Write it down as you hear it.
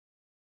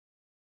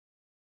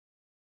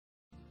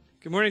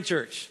Good morning,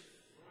 church.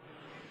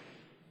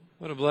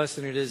 What a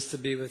blessing it is to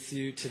be with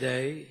you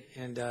today,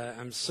 and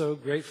I'm so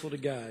grateful to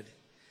God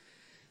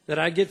that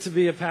I get to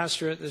be a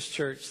pastor at this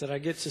church, that I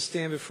get to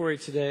stand before you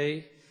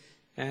today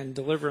and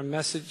deliver a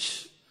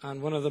message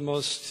on one of the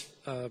most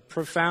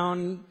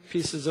profound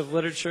pieces of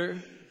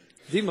literature,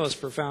 the most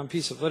profound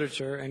piece of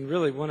literature, and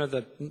really one of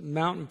the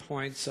mountain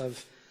points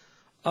of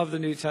the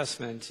New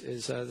Testament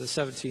is the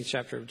 17th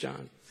chapter of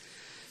John.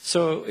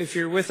 So if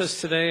you're with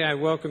us today, I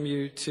welcome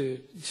you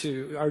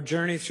to our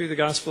journey through the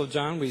Gospel of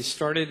John. We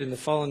started in the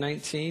fall of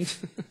 19,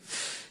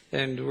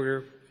 and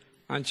we're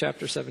on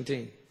chapter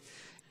 17.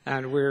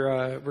 And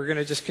we're going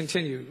to just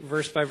continue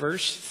verse by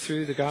verse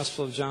through the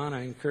Gospel of John.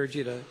 I encourage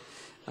you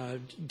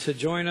to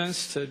join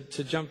us,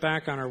 to jump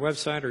back on our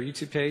website or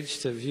YouTube page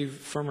to view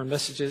former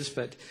messages.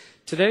 But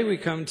today we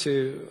come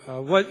to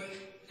what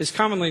is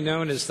commonly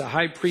known as the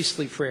high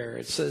priestly prayer.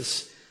 It's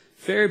this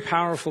very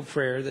powerful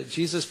prayer that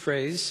Jesus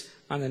prays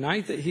on the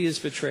night that he is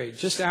betrayed,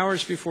 just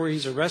hours before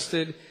he's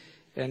arrested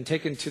and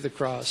taken to the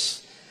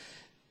cross.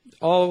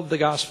 All the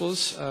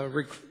Gospels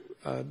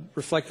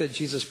reflect that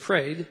Jesus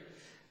prayed.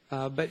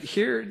 But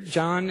here,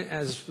 John,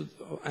 as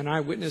an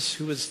eyewitness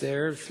who was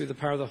there through the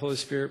power of the Holy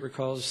Spirit,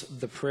 recalls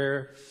the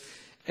prayer.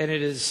 And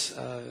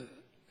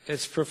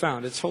it's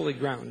profound. It's holy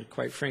ground,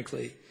 quite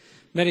frankly.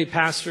 Many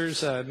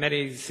pastors,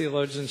 many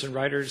theologians and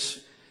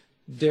writers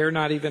dare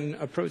not even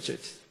approach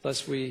it,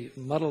 lest we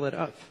muddle it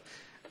up.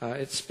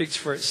 It speaks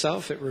for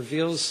itself. It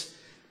reveals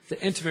the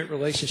intimate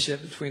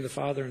relationship between the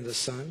Father and the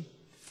Son.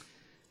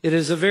 It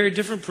is a very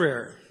different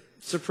prayer.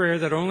 It's a prayer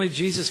that only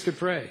Jesus could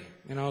pray.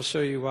 And I'll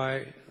show you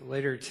why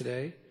later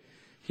today.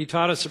 He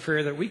taught us a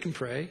prayer that we can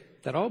pray,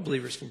 that all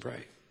believers can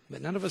pray.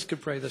 But none of us could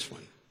pray this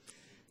one.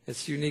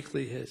 It's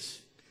uniquely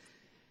his.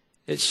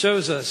 It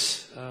shows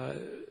us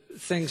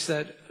things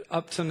that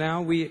up to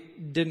now we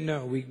didn't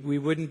know. We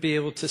wouldn't be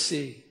able to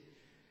see.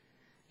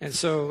 And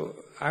so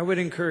I would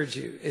encourage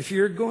you, if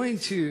you're going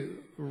to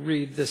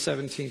read the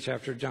 17th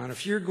chapter of John,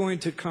 if you're going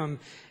to come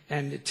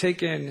and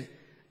take in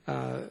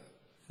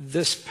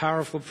this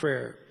powerful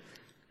prayer,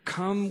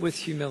 come with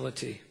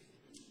humility.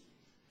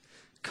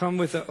 Come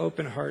with an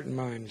open heart and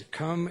mind.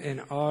 Come in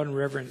awe and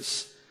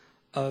reverence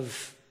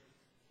of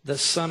the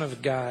Son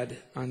of God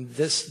on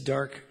this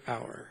dark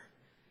hour.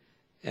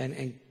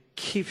 And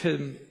keep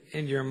him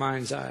in your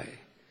mind's eye.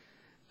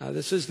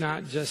 This is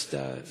not just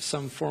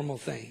some formal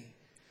thing.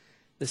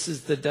 This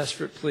is the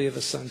desperate plea of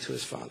a son to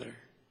his father.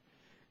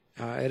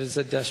 It is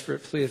a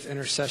desperate plea of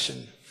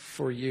intercession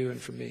for you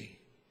and for me.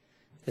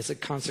 It's a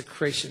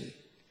consecration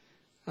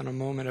on a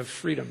moment of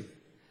freedom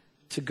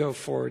to go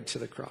forward to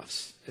the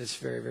cross. It's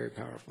very, very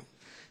powerful.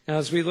 Now,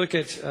 as we look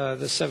at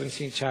the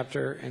 17th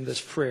chapter and this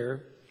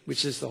prayer,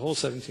 which is the whole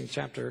 17th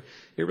chapter,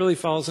 it really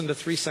falls into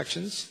three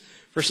sections.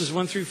 Verses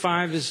 1 through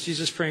 5 is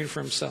Jesus praying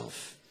for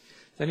himself.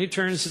 Then he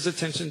turns his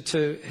attention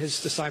to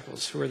his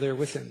disciples who are there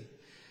with him.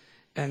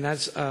 And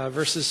that's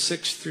verses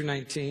 6 through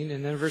 19.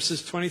 And then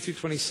verses 20 through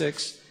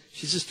 26,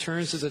 Jesus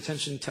turns his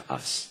attention to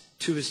us,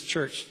 to his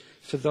church,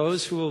 to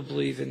those who will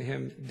believe in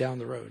him down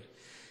the road.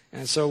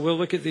 And so we'll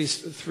look at these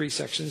three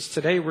sections.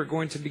 Today we're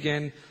going to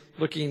begin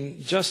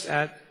looking just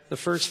at the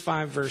first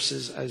 5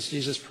 verses as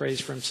Jesus prays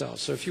for himself.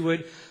 So if you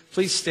would,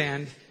 please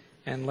stand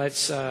and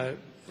let's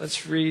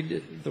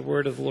read the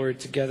word of the Lord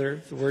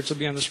together. The words will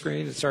be on the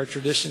screen. It's our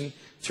tradition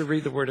to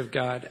read the word of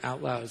God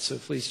out loud. So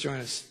please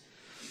join us.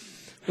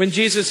 When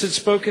Jesus had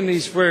spoken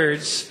these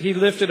words, he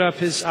lifted up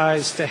his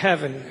eyes to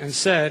heaven and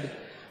said,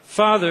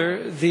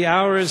 Father, the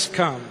hour is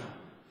come.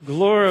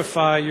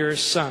 Glorify your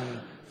Son,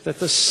 that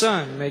the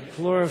Son may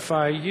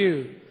glorify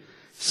you,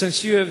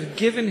 since you have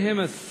given him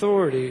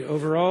authority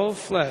over all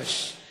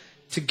flesh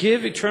to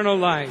give eternal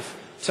life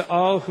to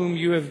all whom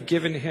you have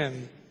given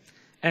him.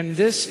 And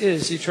this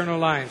is eternal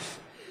life,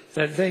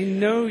 that they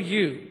know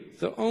you,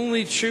 the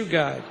only true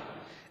God,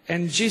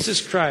 and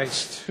Jesus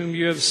Christ, whom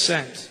you have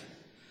sent.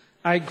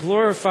 I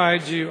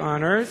glorified you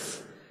on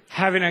earth,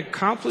 having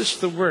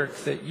accomplished the work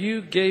that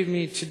you gave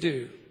me to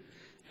do.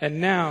 And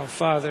now,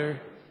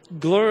 Father,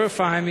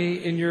 glorify me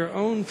in your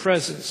own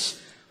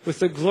presence with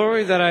the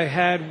glory that I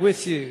had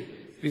with you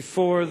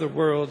before the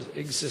world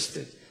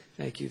existed.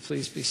 Thank you.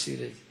 Please be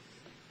seated.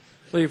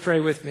 Will you pray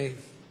with me?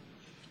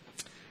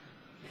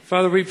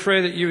 Father, we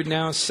pray that you would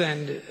now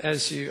send,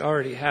 as you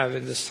already have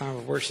in this time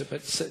of worship,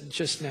 but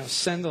just now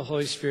send the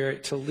Holy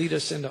Spirit to lead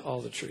us into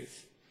all the truth.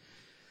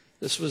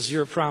 This was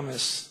your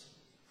promise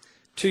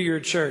to your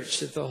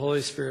church that the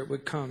Holy Spirit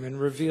would come and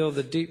reveal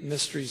the deep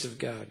mysteries of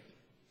God,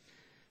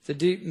 the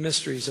deep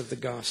mysteries of the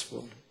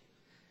gospel.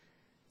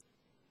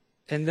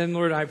 And then,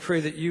 Lord, I pray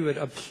that you would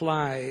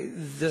apply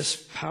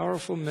this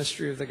powerful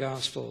mystery of the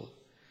gospel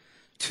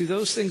to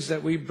those things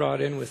that we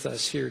brought in with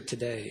us here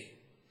today.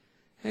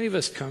 Many of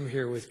us come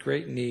here with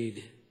great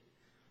need,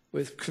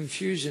 with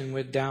confusion,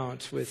 with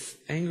doubt, with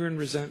anger and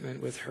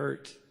resentment, with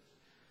hurt.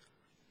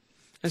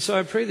 And so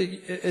I pray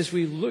that as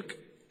we look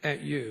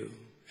at you,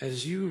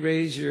 as you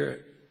raise your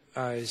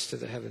eyes to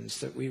the heavens,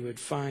 that we would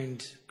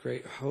find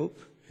great hope,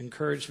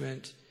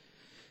 encouragement,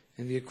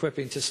 and the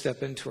equipping to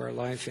step into our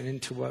life and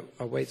into what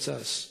awaits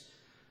us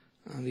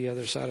on the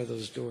other side of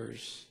those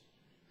doors,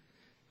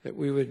 that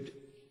we would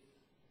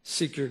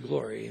seek your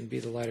glory and be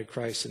the light of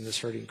Christ in this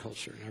hurting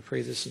culture. And I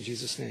pray this in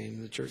Jesus' name.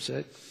 And the church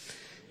said,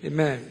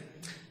 amen.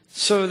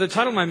 So the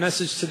title of my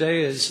message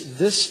today is,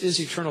 This is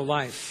Eternal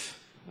Life,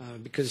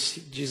 because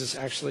Jesus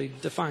actually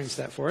defines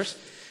that for us.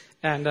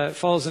 And it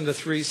falls into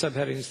three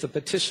subheadings: the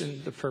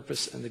petition, the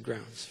purpose, and the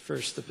grounds.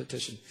 First, the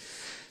petition.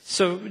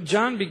 So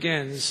John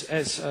begins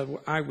as an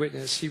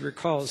eyewitness. He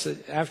recalls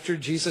that after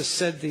Jesus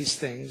said these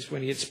things,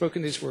 when he had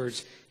spoken these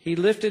words, he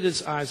lifted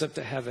his eyes up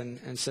to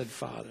heaven and said,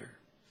 Father.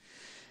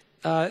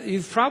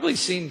 You've probably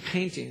seen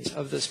paintings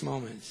of this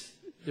moment.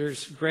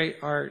 There's great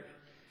art.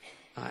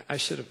 I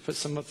should have put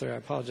some up there. I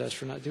apologize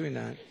for not doing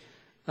that.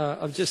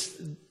 Of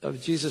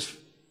Jesus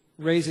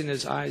raising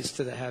his eyes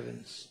to the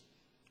heavens.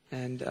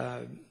 And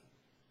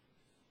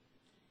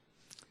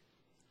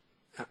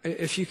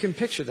if you can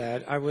picture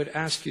that, I would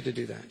ask you to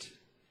do that.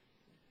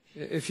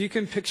 If you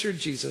can picture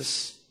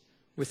Jesus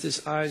with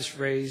his eyes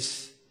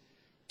raised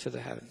to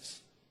the heavens.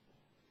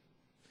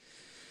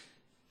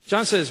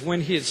 John says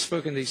when he had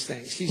spoken these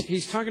things,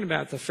 he's talking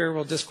about the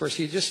farewell discourse.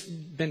 He had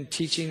just been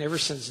teaching ever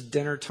since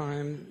dinner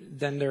time,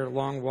 then their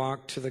long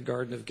walk to the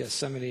Garden of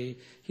Gethsemane.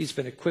 He's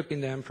been equipping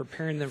them,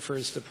 preparing them for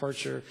his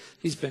departure.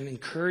 He's been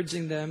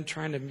encouraging them,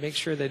 trying to make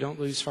sure they don't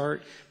lose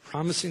heart,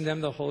 promising them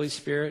the Holy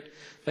Spirit.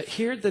 But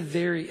here at the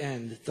very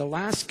end, the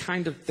last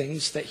kind of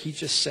things that he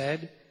just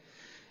said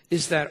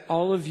is that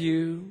all of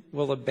you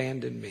will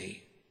abandon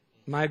me.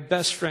 My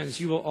best friends,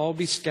 you will all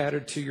be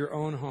scattered to your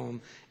own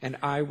home, and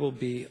I will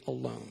be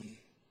alone.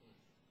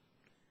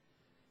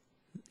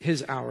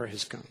 His hour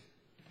has come.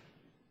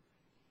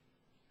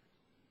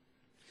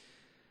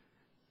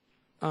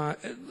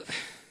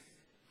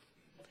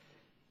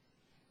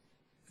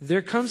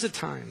 There comes a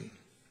time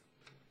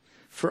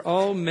for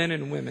all men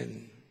and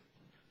women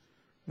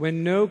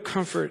when no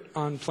comfort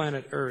on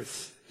planet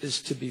Earth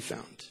is to be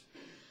found.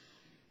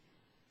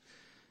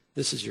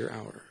 This is your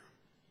hour.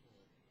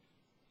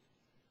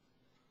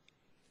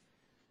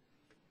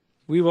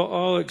 We will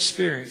all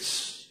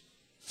experience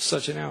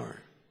such an hour.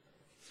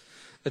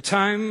 A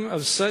time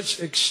of such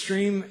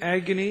extreme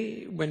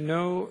agony when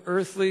no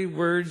earthly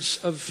words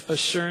of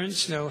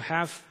assurance, no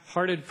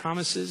half-hearted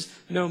promises,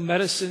 no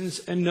medicines,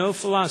 and no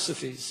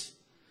philosophies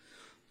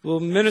will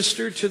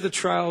minister to the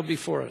trial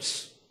before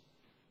us.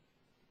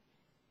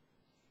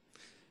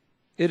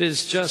 It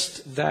is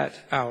just that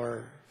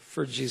hour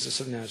for Jesus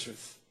of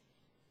Nazareth.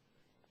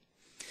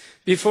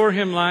 Before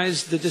him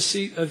lies the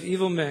deceit of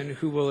evil men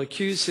who will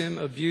accuse him,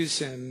 abuse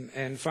him,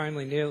 and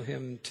finally nail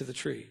him to the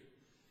tree.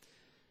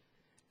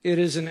 It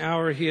is an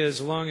hour he has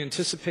long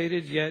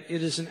anticipated, yet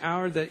it is an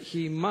hour that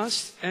he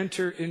must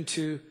enter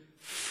into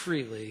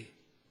freely.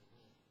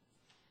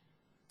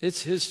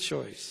 It's his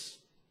choice.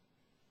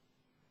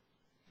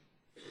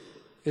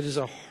 It is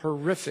a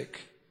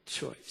horrific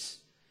choice.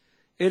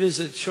 It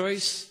is a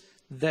choice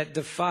that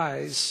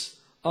defies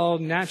all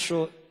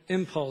natural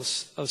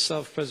impulse of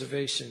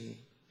self-preservation.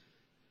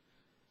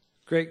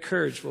 Great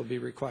courage will be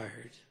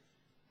required.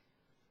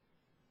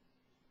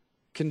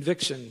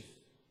 Conviction.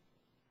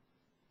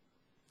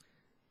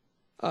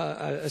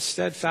 A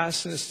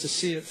steadfastness to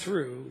see it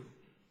through.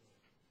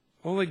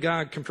 Only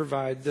God can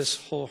provide this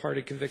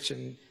wholehearted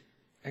conviction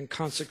and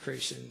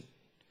consecration.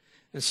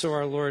 And so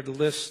our Lord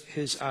lifts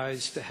his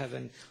eyes to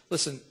heaven.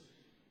 Listen,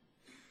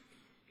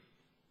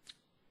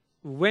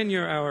 when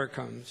your hour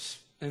comes,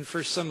 and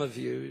for some of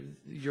you,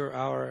 your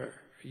hour,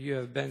 you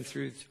have been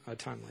through a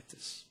time like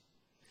this.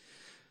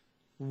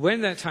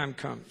 When that time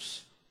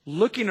comes,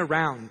 looking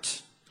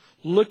around,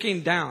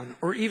 looking down,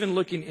 or even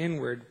looking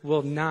inward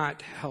will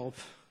not help.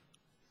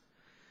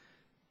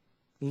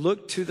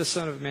 Look to the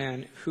Son of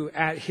Man who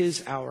at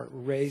his hour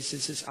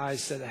raises his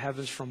eyes to the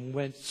heavens from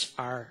whence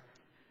our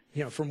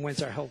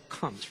help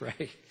comes,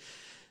 right?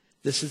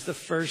 This is the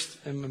first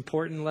and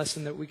important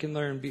lesson that we can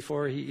learn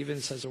before he even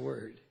says a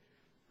word.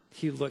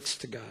 He looks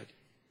to God.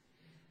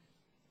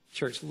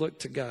 Church, look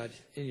to God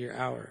in your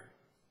hour.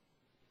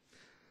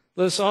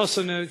 Let us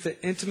also note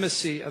the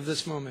intimacy of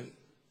this moment.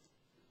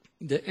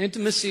 The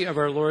intimacy of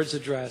our Lord's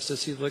address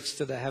as he looks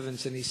to the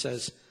heavens and he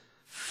says,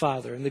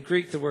 Father. In the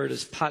Greek, the word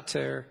is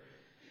pater.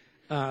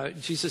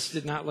 Jesus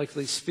did not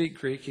likely speak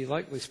Greek. He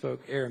likely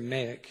spoke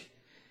Aramaic.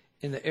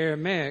 In the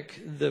Aramaic,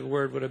 the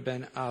word would have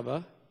been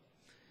Abba.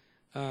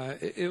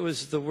 It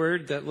was the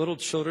word that little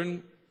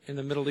children in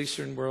the Middle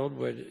Eastern world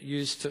would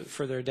use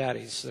for their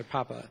daddies, their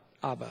papa,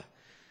 Abba.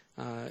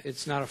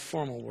 It's not a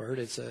formal word.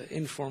 It's an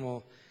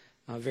informal,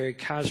 very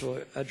casual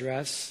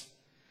address.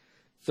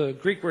 The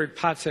Greek word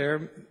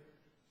pater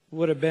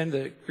would have been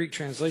the Greek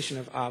translation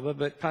of Abba,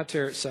 but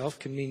pater itself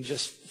can mean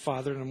just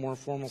father in a more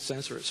formal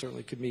sense, or it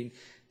certainly could mean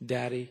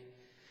daddy.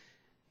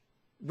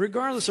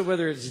 Regardless of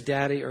whether it's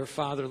daddy or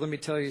father, let me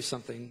tell you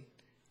something.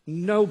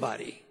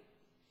 Nobody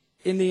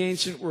in the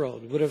ancient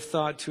world would have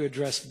thought to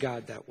address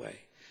God that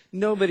way.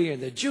 Nobody in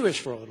the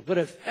Jewish world would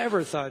have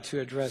ever thought to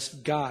address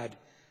God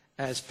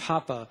as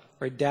Papa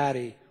or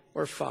Daddy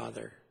or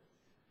Father.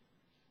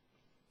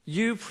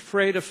 You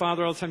pray to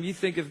Father all the time. You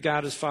think of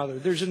God as Father.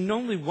 There's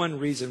only one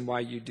reason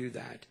why you do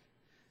that.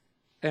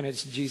 and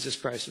it's Jesus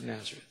Christ of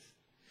Nazareth.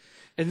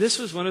 And this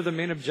was one of the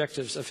main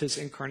objectives of his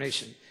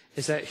incarnation,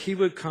 is that he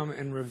would come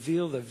and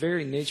reveal the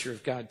very nature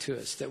of God to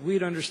us, that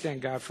we'd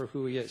understand God for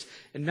who he is.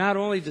 And not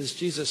only does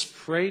Jesus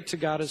pray to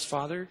God his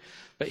Father,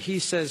 but he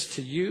says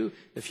to you,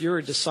 if you're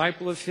a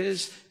disciple of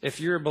his, if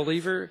you're a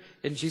believer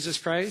in Jesus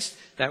Christ,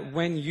 that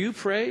when you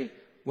pray,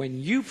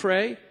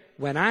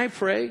 when I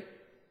pray,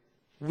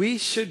 we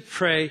should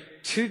pray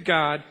to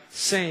God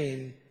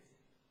saying,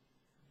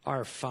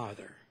 our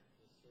Father.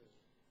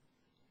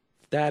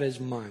 That is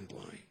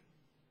mind-blowing.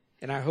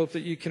 And I hope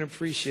that you can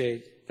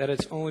appreciate that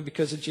it's only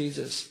because of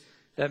Jesus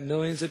that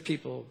millions of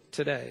people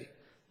today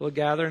will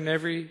gather in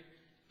every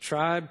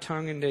tribe,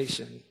 tongue, and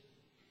nation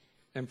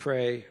and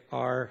pray,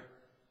 our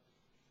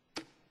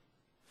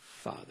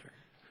Father,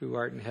 who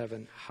art in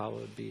heaven,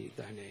 hallowed be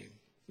thy name.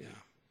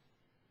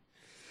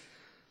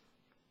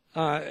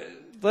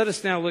 Let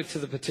us now look to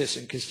the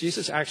petition, because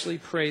Jesus actually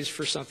prays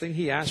for something.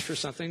 He asked for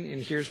something,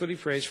 and here's what he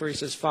prays for. He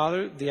says,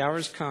 Father, the hour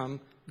has come,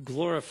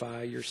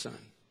 glorify your Son.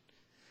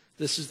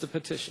 This is the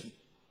petition.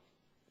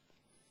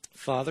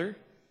 Father,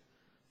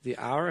 the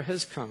hour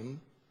has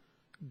come,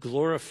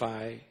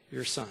 glorify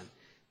your Son.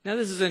 Now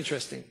this is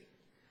interesting.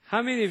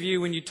 How many of you,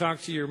 when you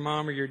talk to your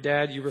mom or your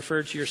dad, you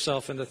refer to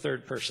yourself in the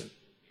third person?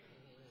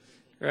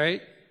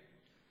 Right?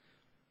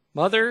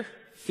 Mother,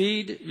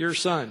 feed your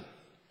son.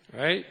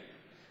 Right?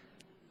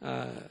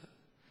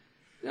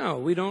 No,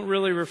 we don't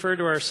really refer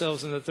to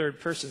ourselves in the third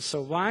person.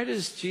 So why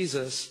does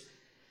Jesus,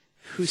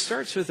 who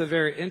starts with a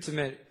very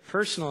intimate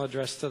personal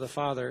address to the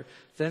Father,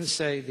 then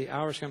say, the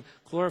hour's come,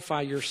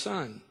 glorify your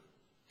Son,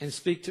 and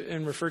speak to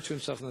and refer to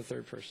himself in the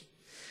third person?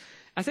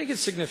 I think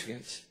it's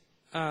significant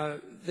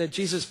that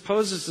Jesus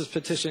poses this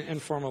petition in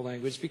formal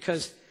language,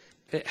 because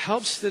it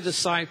helps the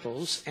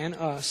disciples and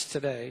us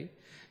today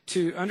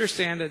to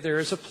understand that there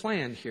is a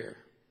plan here.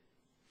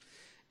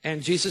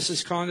 And Jesus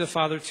is calling the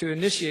Father to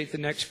initiate the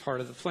next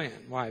part of the plan.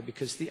 Why?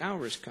 Because the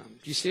hour has come.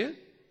 Do you see it?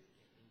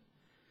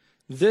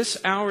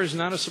 This hour is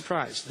not a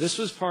surprise. This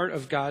was part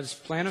of God's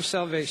plan of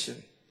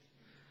salvation.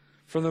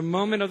 From the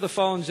moment of the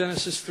fall in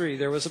Genesis 3,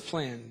 there was a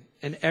plan.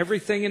 And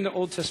everything in the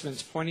Old Testament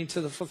is pointing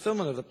to the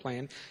fulfillment of the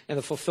plan. And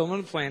the fulfillment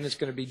of the plan is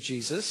going to be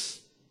Jesus.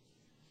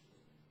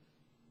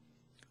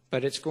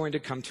 But it's going to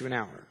come to an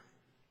hour.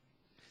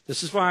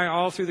 This is why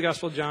all through the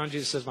Gospel of John,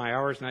 Jesus says, my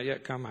hour is not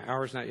yet come, my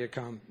hour is not yet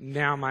come.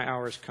 Now my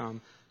hour has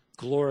come.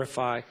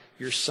 Glorify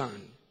your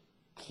Son.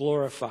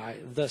 Glorify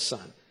the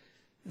Son.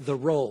 The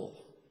role.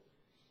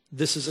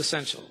 This is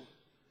essential.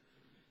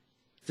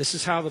 This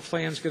is how the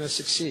plan's going to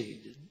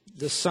succeed.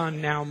 The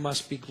Son now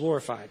must be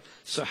glorified.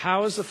 So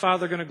how is the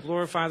Father going to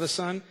glorify the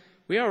Son?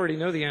 We already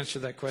know the answer to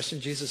that question.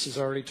 Jesus has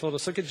already told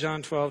us. Look at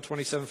John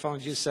 12:27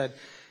 following. Jesus said,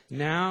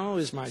 now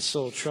is my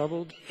soul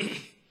troubled.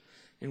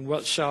 And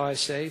what shall I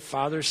say?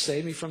 Father,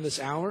 save me from this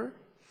hour.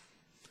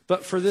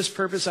 But for this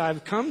purpose I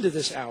have come to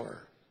this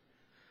hour.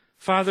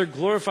 Father,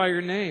 glorify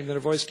your name. Then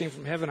a voice came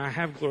from heaven. I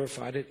have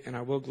glorified it, and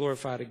I will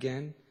glorify it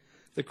again.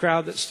 The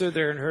crowd that stood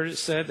there and heard it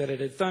said that it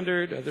had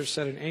thundered. Others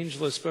said an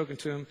angel had spoken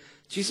to him.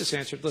 Jesus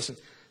answered, listen,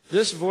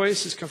 this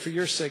voice has come for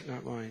your sake,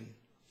 not mine.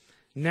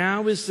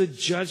 Now is the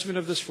judgment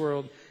of this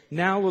world.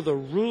 Now will the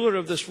ruler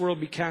of this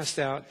world be cast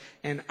out.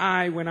 And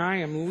I, when I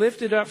am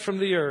lifted up from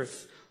the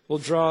earth, will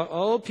draw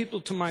all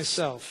people to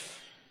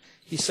myself.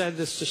 He said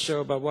this to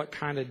show by what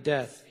kind of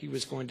death he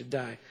was going to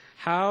die.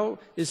 How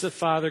is the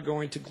Father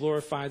going to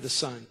glorify the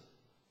Son?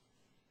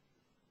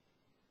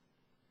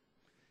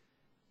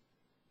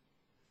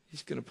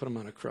 He's going to put him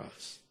on a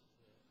cross.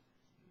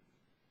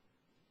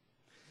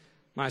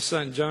 My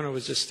son Jonah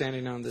was just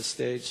standing on this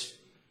stage.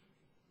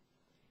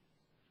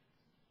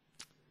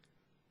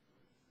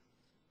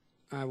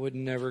 I would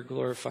never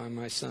glorify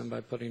my son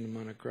by putting him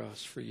on a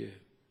cross for you.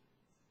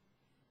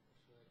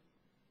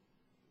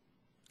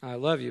 I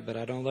love you, but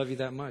I don't love you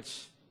that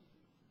much.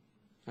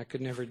 I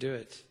could never do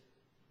it.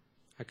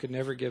 I could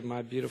never give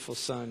my beautiful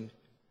son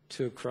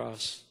to a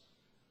cross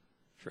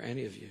for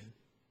any of you.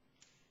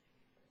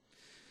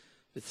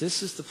 But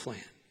this is the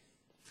plan,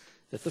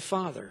 that the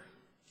Father,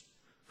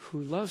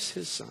 who loves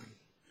his Son,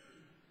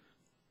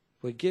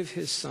 would give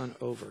his Son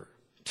over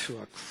to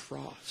a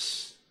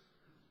cross.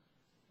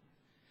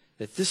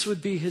 That this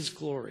would be his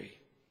glory.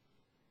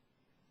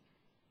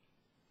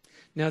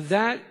 Now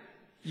that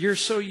you're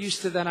so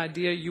used to that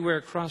idea. You wear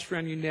a cross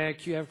around your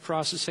neck. You have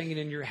crosses hanging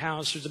in your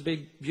house. There's a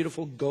big,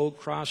 beautiful gold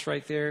cross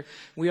right there.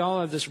 We all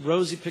have this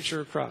rosy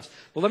picture of a cross.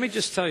 Well, let me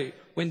just tell you,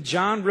 when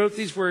John wrote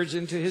these words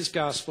into his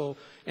gospel,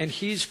 and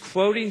he's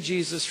quoting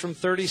Jesus from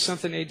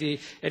 30-something AD,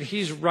 and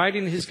he's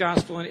writing his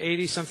gospel in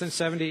 80-something,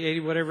 70, 80,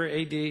 whatever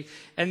AD,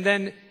 and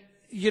then,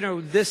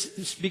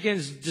 this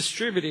begins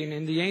distributing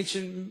in the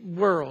ancient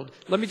world.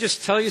 Let me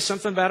just tell you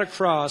something about a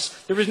cross.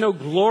 There was no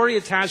glory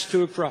attached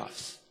to a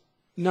cross.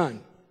 None.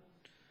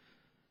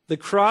 The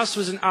cross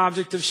was an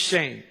object of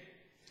shame.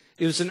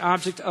 It was an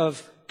object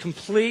of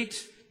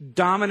complete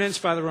dominance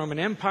by the Roman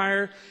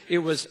Empire. It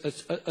was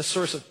a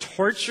source of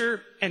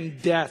torture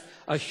and death,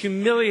 a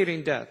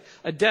humiliating death,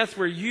 a death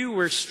where you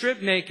were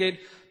stripped naked,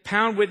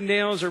 pound with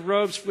nails or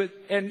ropes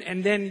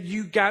and then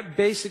you got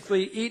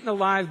basically eaten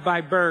alive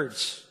by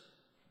birds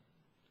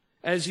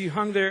as you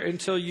hung there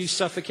until you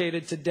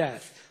suffocated to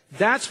death.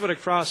 That's what a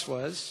cross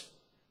was.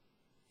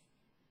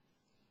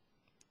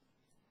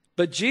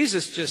 But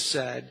Jesus just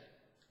said,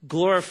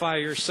 glorify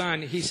your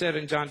Son. He said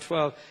in John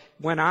 12,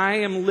 when I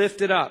am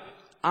lifted up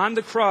on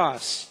the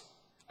cross,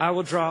 I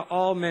will draw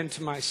all men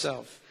to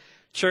myself.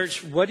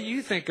 Church, what do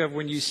you think of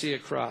when you see a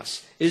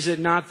cross? Is it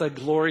not the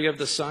glory of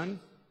the Son?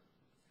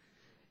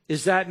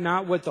 Is that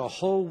not what the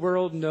whole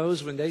world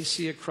knows when they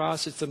see a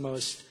cross? It's the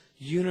most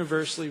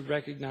universally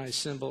recognized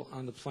symbol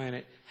on the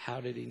planet.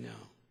 How did he know?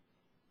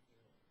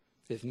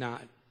 If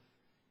not,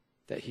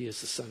 that he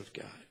is the Son of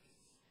God.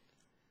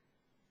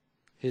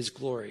 His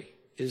glory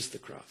is the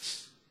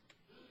cross.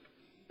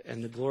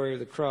 And the glory of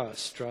the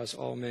cross draws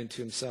all men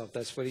to himself.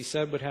 That's what he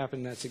said would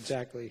happen. That's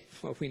exactly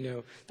what we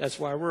know. That's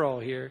why we're all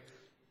here,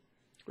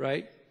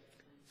 right?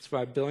 That's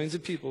why billions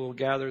of people will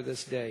gather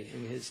this day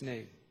in his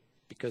name,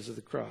 because of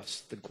the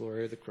cross, the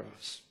glory of the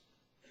cross.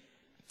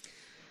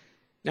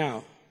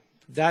 Now,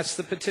 that's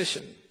the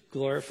petition.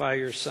 Glorify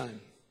your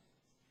Son.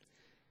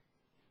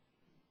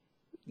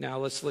 Now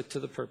let's look to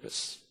the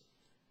purpose.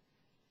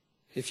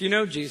 If you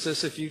know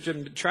Jesus, if you've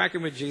been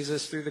tracking with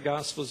Jesus through the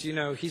Gospels, you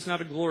know he's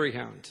not a glory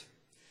hound.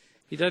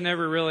 He doesn't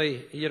ever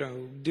really,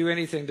 do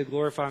anything to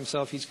glorify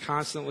himself. He's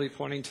constantly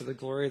pointing to the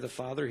glory of the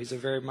Father. He's a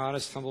very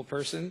modest, humble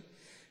person,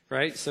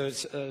 right? So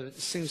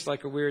it seems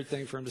like a weird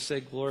thing for him to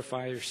say,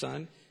 glorify your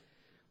Son.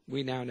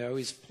 We now know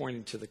he's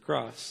pointing to the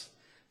cross.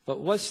 But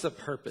what's the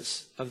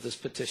purpose of this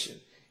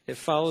petition? It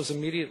follows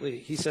immediately.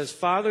 He says,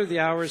 Father, the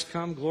hour has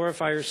come,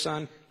 glorify your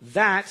Son,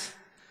 that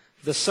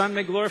the Son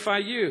may glorify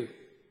you.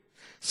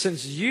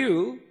 Since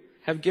you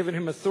have given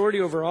him authority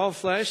over all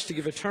flesh to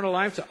give eternal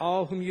life to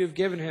all whom you have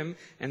given him,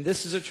 and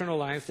this is eternal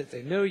life, that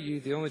they know you,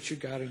 the only true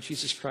God, and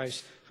Jesus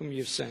Christ, whom you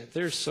have sent.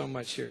 There's so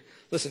much here.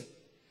 Listen,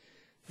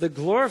 the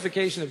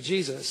glorification of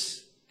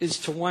Jesus is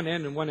to one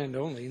end and one end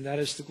only, and that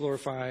is to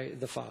glorify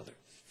the Father.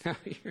 Now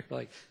you're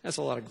like, that's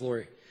a lot of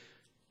glory.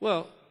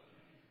 Well,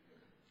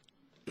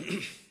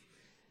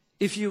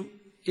 if you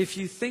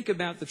think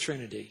about the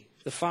Trinity,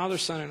 the Father,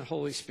 Son, and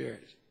Holy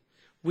Spirit,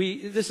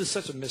 this is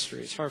such a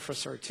mystery. It's hard for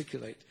us to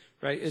articulate,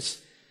 right?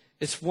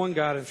 It's one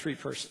God in three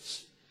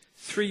persons,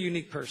 three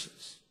unique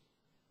persons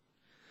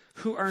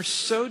who are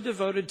so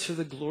devoted to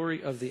the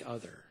glory of the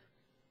other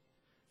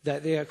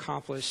that they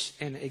accomplish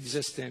and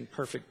exist in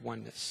perfect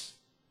oneness.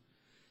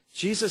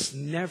 Jesus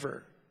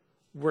never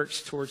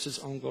works towards his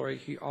own glory.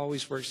 He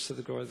always works to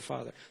the glory of the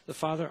Father. The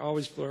Father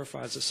always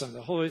glorifies the Son.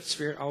 The Holy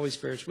Spirit always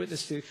bears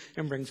witness to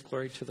and brings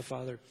glory to the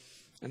Father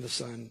and the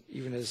Son,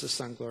 even as the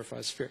Son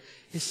glorifies the Spirit.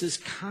 It's this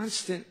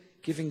constant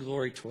giving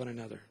glory to one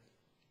another.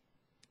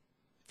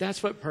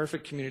 That's what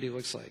perfect community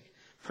looks like.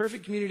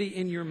 Perfect community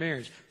in your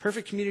marriage,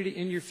 perfect community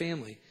in your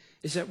family,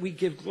 is that we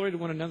give glory to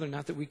one another,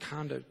 not that we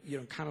kind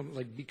of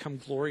like become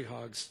glory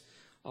hogs,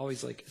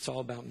 always like it's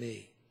all about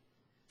me.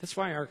 That's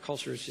why our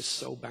culture is just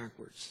so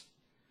backwards.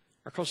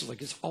 Our culture is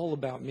like, it's all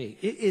about me.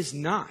 It is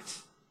not.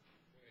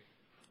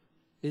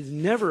 It is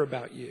never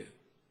about you.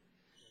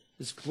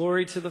 It's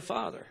glory to the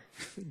Father,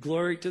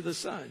 glory to the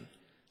Son,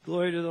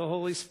 glory to the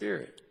Holy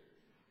Spirit.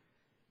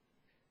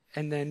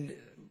 And then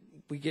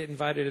we get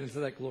invited into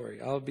that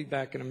glory. I'll be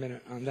back in a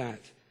minute on that.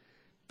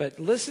 But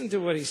listen to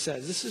what he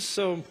says. This is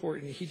so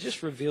important. He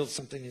just revealed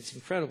something that's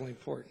incredibly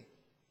important.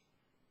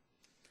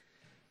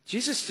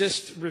 Jesus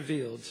just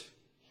revealed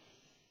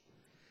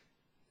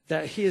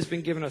that he has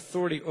been given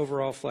authority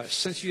over all flesh.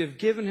 Since you have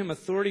given him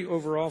authority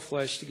over all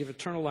flesh to give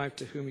eternal life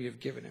to whom you have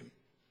given him.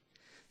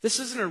 This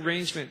is an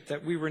arrangement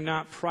that we were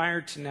not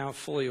prior to now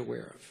fully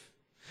aware of.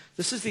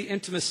 This is the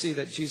intimacy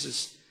that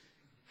Jesus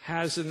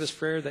has in this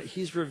prayer, that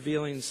he's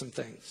revealing some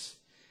things.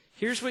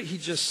 Here's what he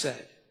just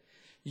said.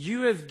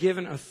 You have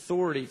given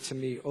authority to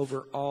me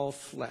over all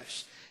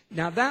flesh.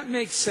 Now that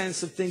makes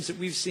sense of things that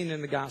we've seen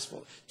in the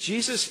gospel.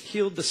 Jesus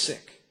healed the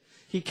sick.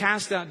 He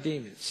cast out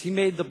demons. He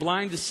made the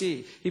blind to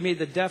see. He made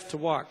the deaf to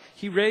walk.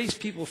 He raised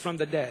people from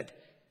the dead.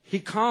 He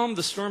calmed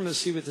the storm of the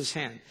sea with his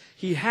hand.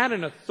 He had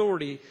an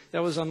authority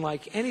that was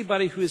unlike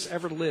anybody who has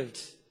ever lived.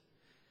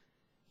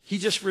 He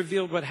just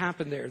revealed what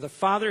happened there. The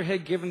Father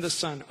had given the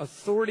Son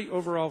authority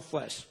over all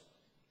flesh.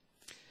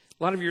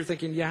 A lot of you are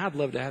thinking, yeah, I'd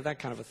love to have that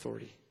kind of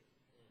authority.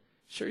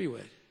 Sure you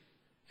would.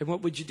 And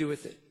what would you do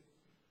with it?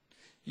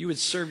 You would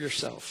serve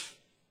yourself.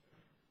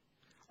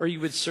 Or you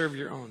would serve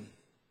your own.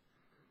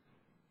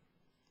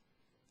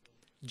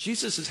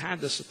 Jesus has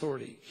had this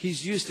authority.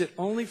 He's used it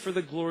only for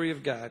the glory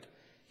of God.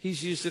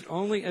 He's used it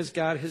only as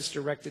God has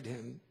directed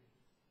him.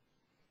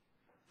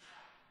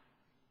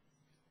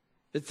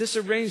 But this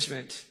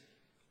arrangement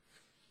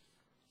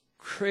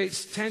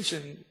creates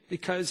tension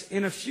because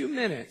in a few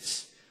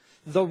minutes,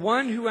 the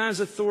one who has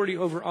authority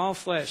over all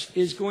flesh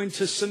is going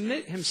to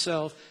submit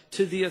himself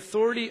to the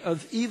authority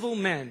of evil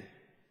men.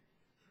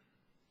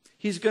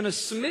 He's going to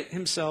submit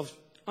himself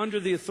under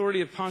the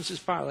authority of Pontius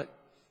Pilate,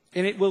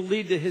 and it will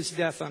lead to his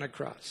death on a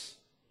cross.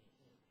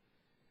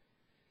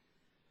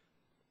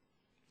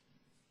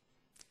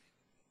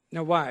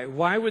 Now why?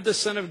 Why would the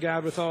Son of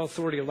God with all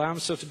authority allow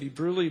himself to be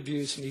brutally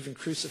abused and even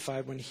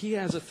crucified when he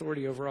has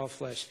authority over all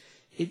flesh?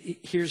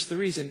 Here's the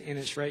reason, and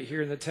it's right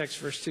here in the text,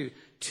 verse 2.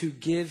 To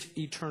give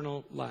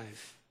eternal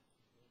life.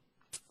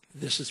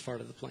 This is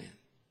part of the plan.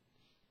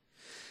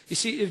 You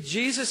see, if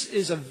Jesus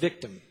is a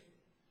victim,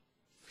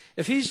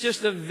 if he's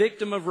just a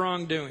victim of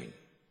wrongdoing,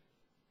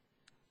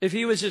 if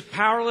he was just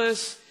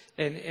powerless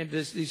and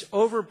these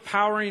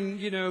overpowering,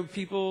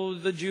 people,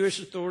 the Jewish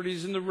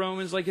authorities and the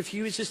Romans, like if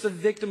he was just a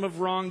victim of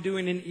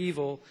wrongdoing and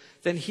evil,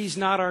 then he's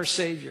not our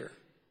Savior.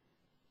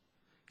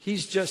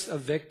 He's just a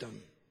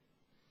victim.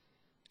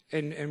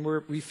 And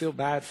we feel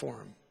bad for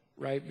him,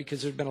 right?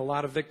 Because there's been a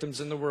lot of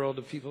victims in the world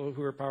of people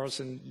who are powerless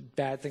and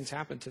bad things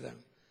happen to them.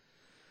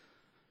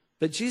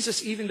 But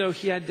Jesus, even though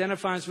he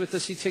identifies with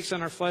us, he takes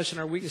on our flesh and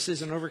our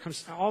weaknesses and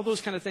overcomes all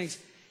those kind of things,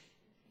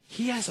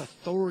 he has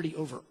authority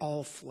over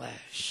all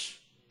flesh.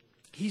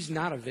 He's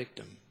not a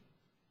victim.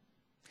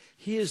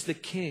 He is the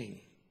king.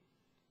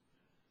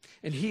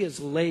 And he has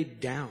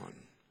laid down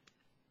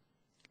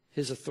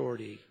his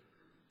authority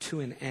to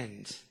an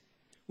end,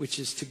 which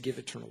is to give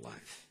eternal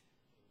life.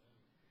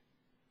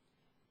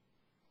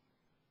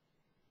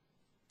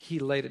 He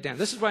laid it down.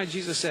 This is why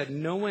Jesus said,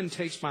 no one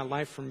takes my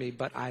life from me,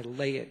 but I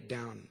lay it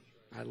down.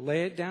 I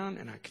lay it down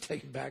and I can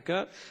take it back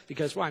up.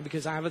 Because why?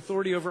 Because I have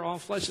authority over all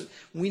flesh.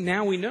 We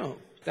know.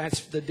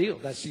 That's the deal.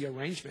 That's the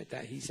arrangement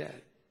that he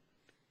said.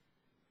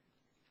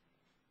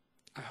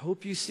 I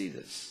hope you see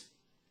this.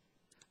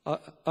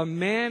 A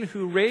man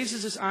who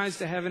raises his eyes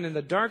to heaven in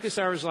the darkest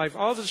hour of his life,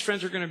 all of his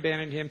friends are going to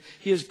abandon him.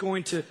 He is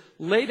going to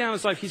lay down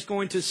his life. He's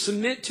going to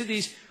submit to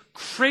these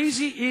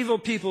crazy evil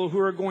people who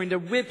are going to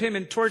whip him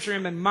and torture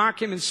him and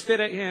mock him and spit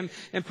at him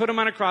and put him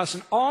on a cross.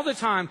 And all the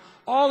time,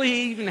 all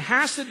he even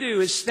has to do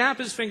is snap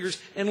his fingers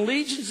and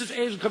legions of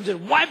angels come in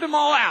and wipe them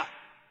all out.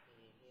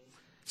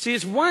 See,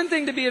 it's one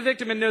thing to be a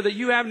victim and know that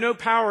you have no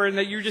power and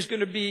that you're just going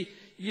to be,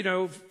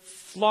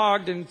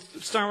 flogged and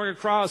stung with a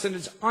cross, and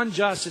it's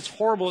unjust, it's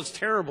horrible, it's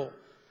terrible.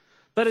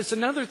 But it's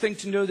another thing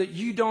to know that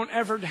you don't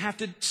ever have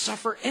to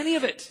suffer any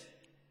of it.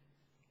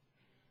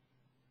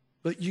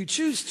 But you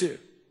choose to.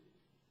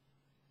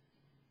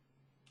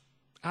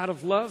 Out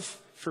of love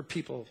for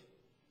people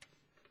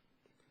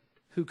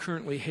who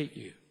currently hate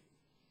you.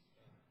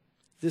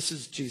 This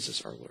is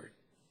Jesus our Lord.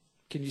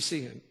 Can you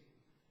see him?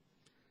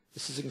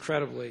 This is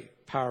incredibly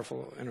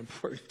powerful and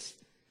important.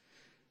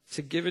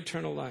 To give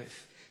eternal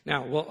life.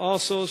 Now, will all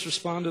souls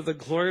respond to the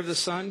glory of the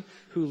Son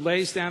who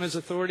lays down his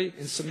authority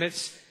and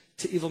submits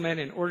to evil men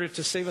in order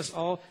to save us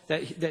all?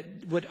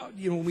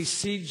 When we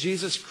see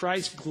Jesus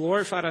Christ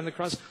glorified on the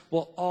cross,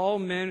 will all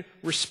men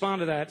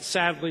respond to that?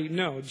 Sadly,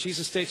 no.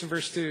 Jesus states in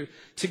verse 2,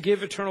 to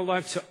give eternal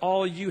life to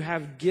all you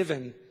have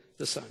given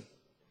the Son.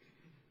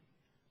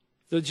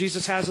 Though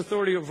Jesus has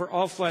authority over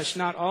all flesh,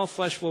 not all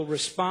flesh will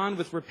respond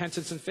with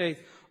repentance and faith.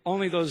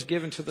 Only those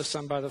given to the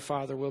Son by the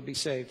Father will be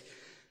saved.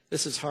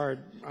 This is hard.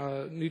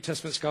 New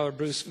Testament scholar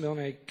Bruce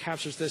Milne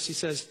captures this. He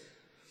says,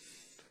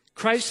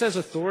 Christ has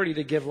authority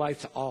to give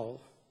life to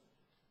all.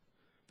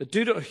 But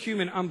due to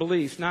human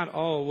unbelief, not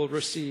all will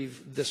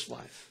receive this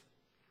life.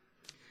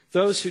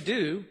 Those who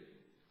do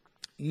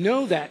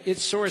know that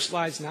its source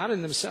lies not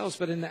in themselves,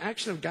 but in the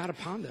action of God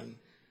upon them.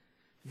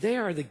 They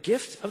are the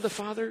gift of the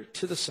Father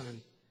to the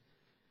Son.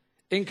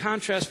 In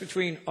contrast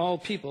between all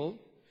people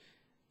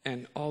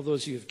and all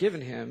those you have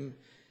given him,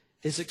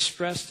 is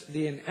expressed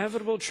the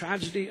inevitable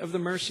tragedy of the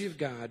mercy of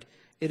God.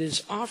 It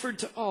is offered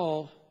to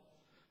all,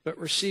 but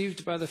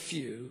received by the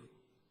few,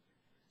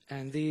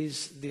 and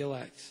these the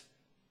elect.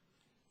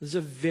 This is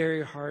a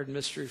very hard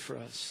mystery for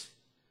us.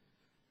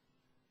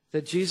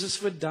 That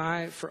Jesus would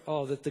die for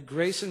all, that the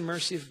grace and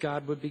mercy of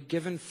God would be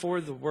given for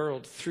the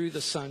world through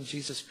the Son,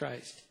 Jesus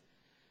Christ.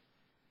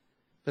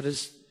 But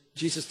as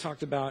Jesus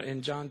talked about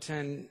in John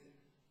 10,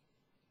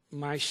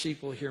 my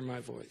sheep will hear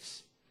my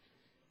voice.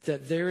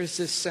 That there is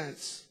this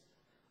sense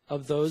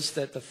of those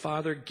that the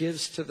Father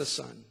gives to the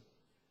Son.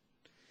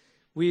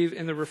 We,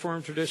 in the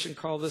Reformed tradition,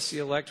 call this the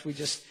elect. We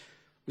just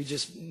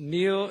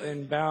kneel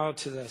and bow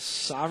to the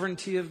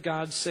sovereignty of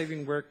God's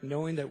saving work,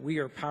 knowing that we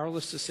are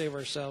powerless to save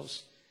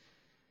ourselves.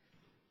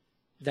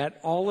 That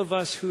all of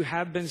us who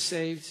have been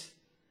saved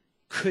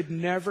could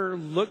never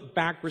look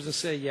backwards and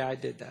say, yeah, I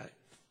did that.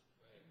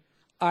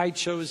 I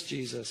chose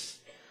Jesus.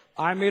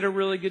 I made a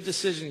really good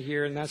decision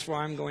here, and that's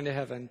why I'm going to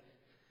heaven.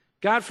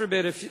 God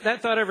forbid, if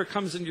that thought ever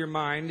comes into your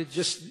mind,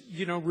 just,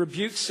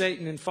 rebuke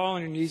Satan and fall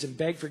on your knees and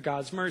beg for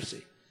God's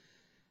mercy.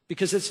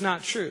 Because it's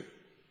not true.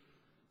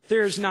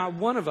 There's not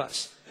one of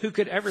us who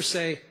could ever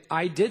say,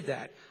 I did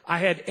that. I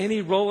had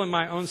any role in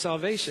my own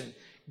salvation.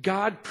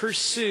 God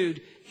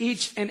pursued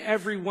each and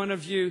every one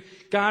of you.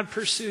 God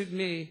pursued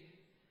me.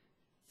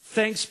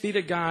 Thanks be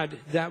to God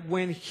that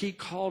when he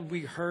called,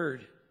 we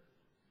heard.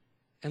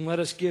 And let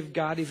us give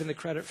God even the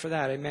credit for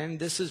that. Amen.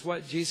 This is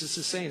what Jesus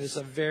is saying. It's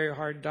a very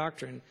hard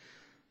doctrine.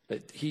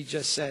 But he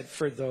just said,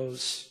 for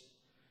those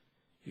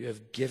you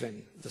have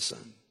given the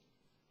Son.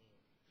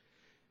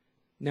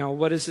 Now,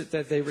 what is it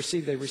that they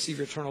receive? They receive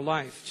eternal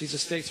life.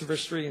 Jesus states in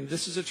verse 3, and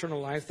this is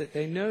eternal life, that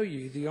they know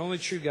you, the only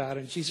true God,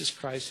 and Jesus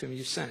Christ, whom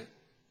you sent.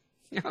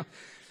 Now,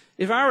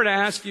 if I were to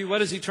ask you,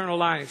 what is eternal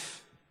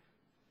life?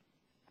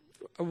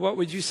 What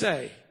would you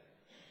say?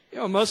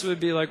 Most of it would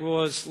be like,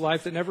 well, it's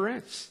life that never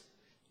ends.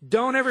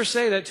 Don't ever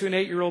say that to an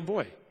 8-year-old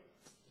boy.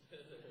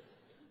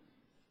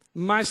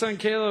 My son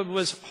Caleb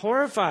was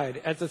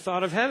horrified at the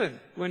thought of heaven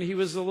when he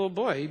was a little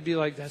boy. He'd be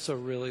like, that's a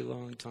really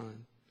long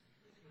time.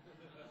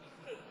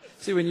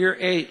 See, when you're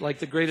 8, like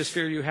the greatest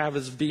fear you have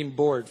is being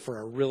bored for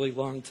a really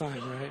long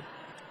time, right?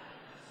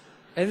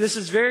 And this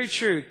is very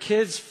true.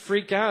 Kids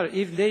freak out.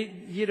 Even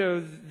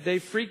they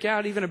freak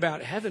out even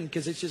about heaven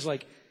because it's just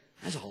like,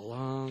 that's a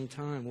long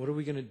time. What are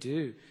we going to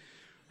do?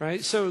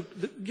 Right? So,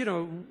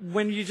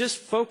 when you just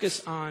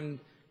focus on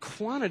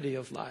quantity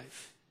of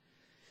life,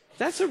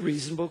 that's a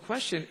reasonable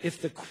question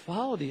if the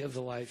quality of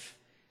the life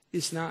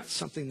is not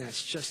something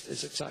that's just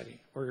as exciting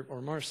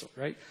or more so,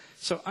 right?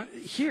 So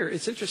here,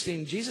 it's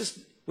interesting. Jesus,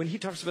 when he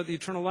talks about the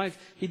eternal life,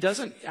 he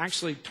doesn't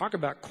actually talk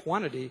about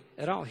quantity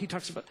at all. He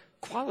talks about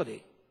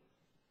quality.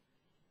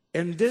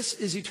 And this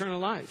is eternal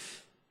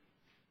life.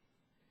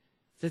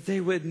 That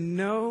they would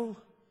know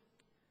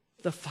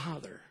the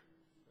Father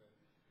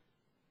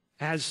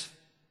as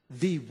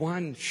the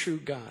one true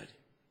God.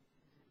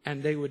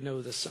 And they would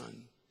know the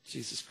Son,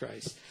 Jesus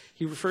Christ.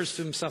 He refers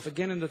to himself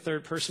again in the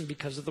third person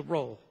because of the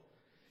role.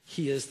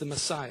 He is the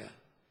Messiah.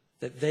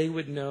 That they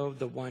would know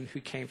the one who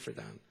came for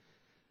them.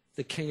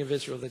 The King of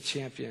Israel, the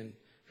champion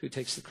who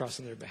takes the cross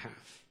on their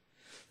behalf.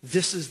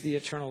 This is the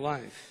eternal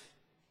life.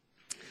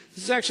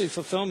 This is actually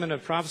fulfillment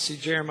of prophecy,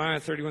 Jeremiah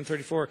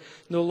 31:34.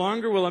 No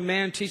longer will a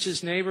man teach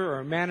his neighbor or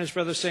a man his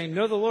brother, saying,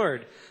 know the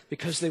Lord,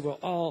 because they will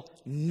all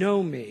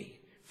know me,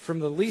 from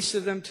the least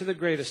of them to the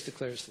greatest,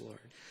 declares the Lord.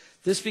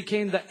 This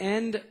became the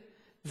end,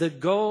 the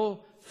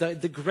goal,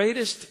 the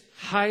greatest,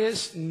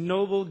 highest,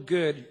 noble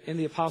good in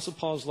the Apostle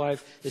Paul's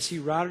life as he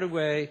rotted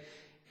away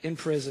in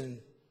prison.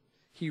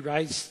 He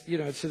writes,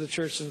 to the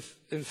church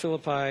in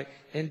Philippi,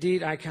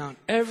 indeed, I count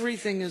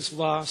everything as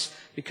loss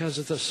because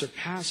of the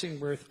surpassing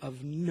worth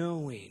of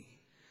knowing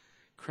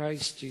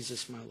Christ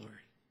Jesus my Lord.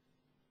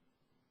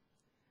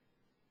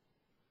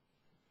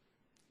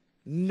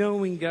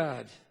 Knowing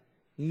God,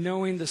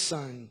 knowing the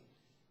Son,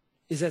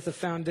 is at the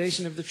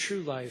foundation of the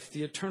true life,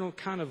 the eternal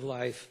kind of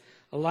life,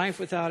 a life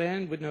without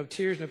end, with no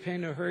tears, no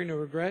pain, no hurry, no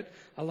regret,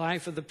 a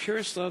life of the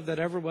purest love that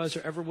ever was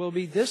or ever will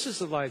be. This is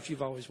the life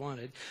you've always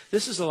wanted.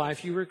 This is the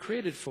life you were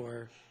created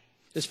for.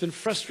 It's been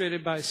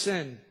frustrated by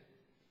sin.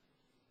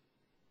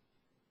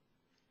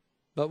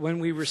 But when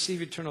we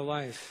receive eternal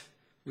life,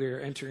 we are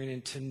entering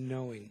into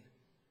knowing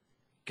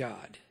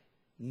God,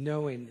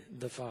 knowing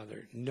the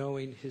Father,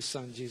 knowing his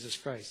Son, Jesus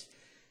Christ.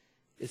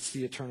 It's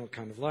the eternal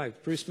kind of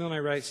life. Bruce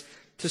Milne writes,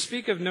 to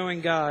speak of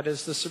knowing God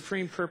as the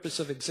supreme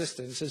purpose of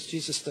existence, as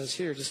Jesus does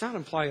here, does not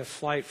imply a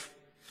flight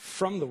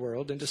from the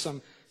world into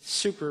some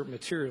super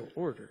material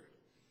order.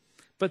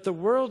 But the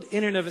world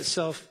in and of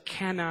itself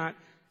cannot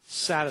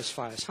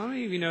satisfy us. How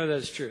many of you know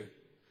that's true?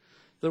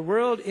 The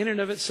world in and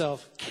of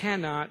itself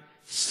cannot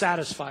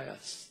satisfy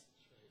us.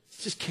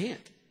 It just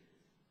can't.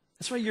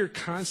 That's why you're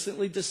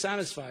constantly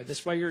dissatisfied.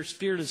 That's why your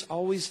spirit is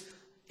always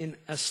in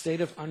a state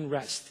of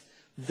unrest.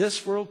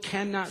 This world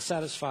cannot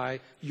satisfy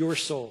your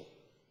soul.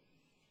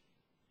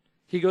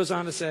 He goes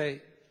on to say,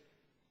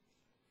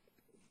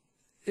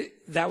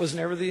 that was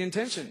never the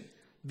intention.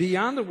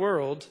 Beyond the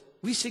world,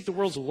 we seek the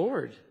world's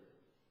Lord,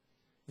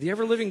 the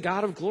ever-living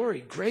God of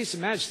glory, grace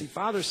and majesty,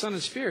 Father, Son,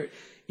 and Spirit.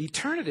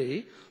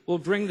 Eternity will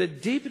bring the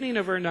deepening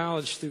of our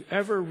knowledge through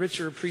ever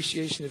richer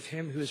appreciation of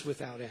him who is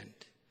without end.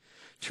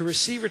 To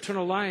receive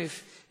eternal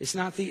life is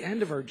not the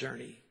end of our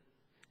journey.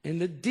 In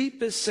the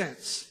deepest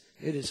sense,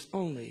 it is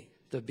only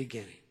the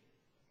beginning.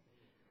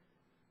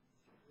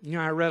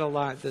 I read a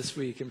lot this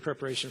week in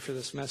preparation for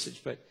this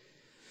message, but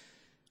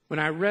when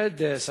I read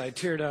this, I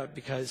teared up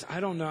because I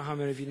don't know how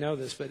many of you know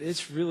this, but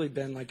it's really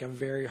been like a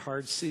very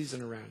hard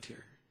season around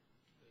here.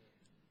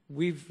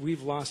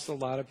 We've lost a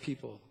lot of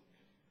people,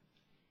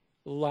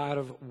 a lot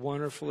of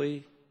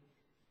wonderfully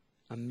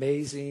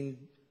amazing,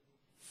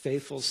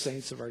 faithful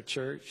saints of our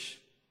church.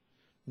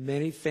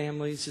 Many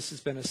families, this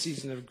has been a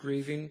season of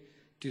grieving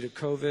due to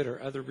COVID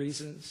or other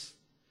reasons.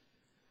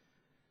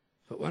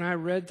 But when I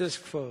read this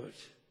quote,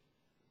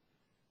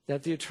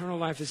 that the eternal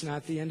life is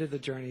not the end of the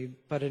journey,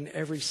 but in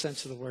every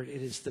sense of the word,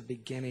 it is the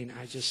beginning.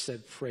 I just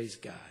said, praise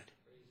God.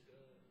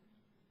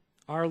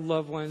 Our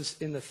loved ones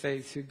in the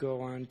faith who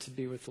go on to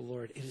be with the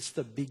Lord, it is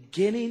the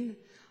beginning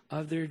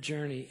of their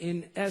journey,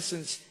 in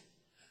essence,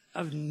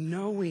 of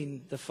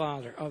knowing the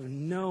Father, of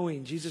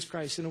knowing Jesus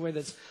Christ in a way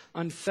that's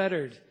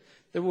unfettered,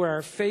 that where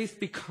our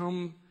faith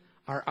become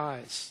our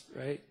eyes,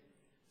 right?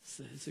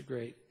 It's a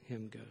great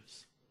hymn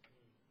goes.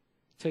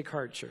 Take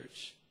heart,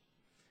 church.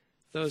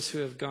 Those who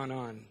have gone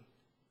on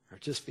are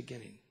just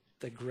beginning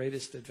the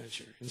greatest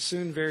adventure. And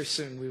soon, very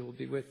soon, we will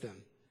be with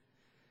them.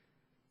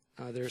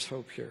 There's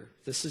hope here.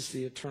 This is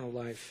the eternal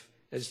life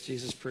as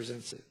Jesus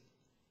presents it.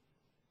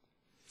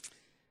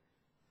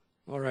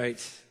 All right.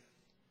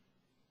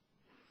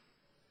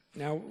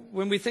 Now,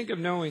 when we think of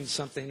knowing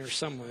something or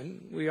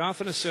someone, we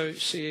often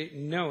associate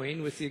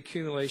knowing with the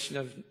accumulation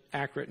of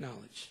accurate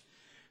knowledge,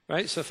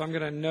 right? So if I'm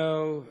going to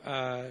know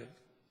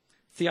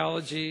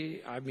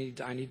theology, I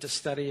need to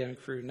study and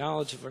accrue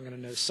knowledge. If I'm going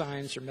to know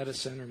science or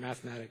medicine or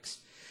mathematics.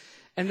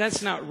 And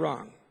that's not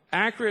wrong.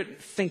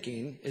 Accurate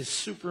thinking is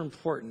super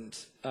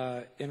important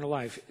in our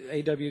life.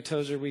 A.W.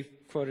 Tozer, we've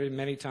quoted him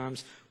many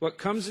times. What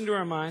comes into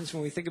our minds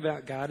when we think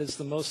about God is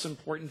the most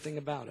important thing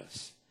about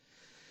us.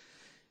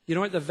 You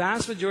know what? The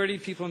vast majority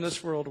of people in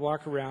this world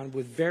walk around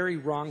with very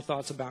wrong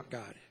thoughts about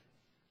God.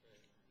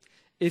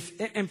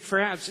 And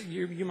perhaps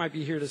you might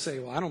be here to say,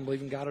 well, I don't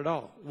believe in God at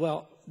all.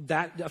 Well,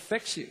 that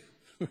affects you,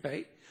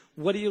 right?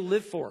 What do you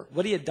live for?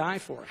 What do you die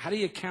for? How do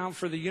you account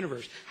for the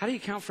universe? How do you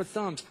account for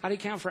thumbs? How do you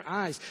account for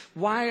eyes?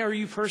 Why are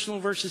you personal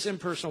versus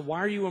impersonal? Why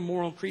are you a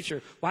moral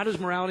creature? Why does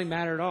morality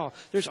matter at all?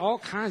 There's all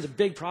kinds of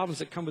big problems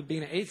that come with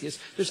being an atheist.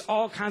 There's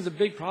all kinds of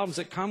big problems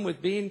that come with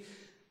being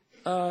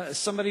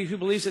somebody who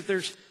believes that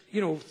there's,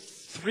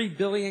 3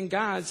 billion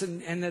gods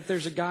and that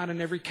there's a God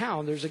in every cow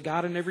and there's a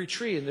God in every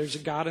tree and there's a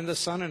God in the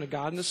sun and a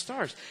God in the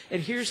stars.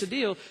 And here's the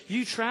deal.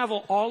 You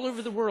travel all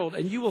over the world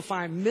and you will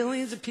find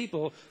millions of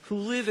people who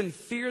live in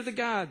fear of the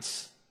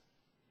gods.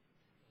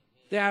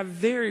 They have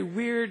very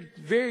weird,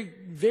 very,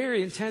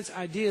 very intense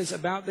ideas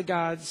about the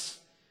gods,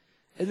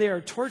 and they are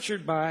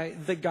tortured by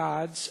the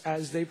gods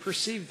as they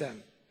perceive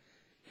them.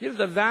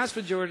 The vast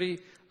majority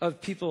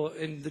of people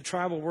in the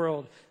tribal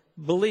world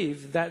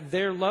believe that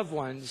their loved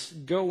ones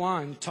go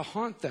on to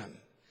haunt them,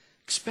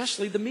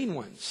 especially the mean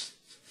ones.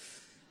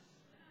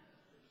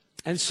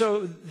 And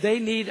so they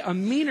need a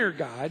meaner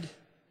God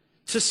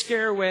to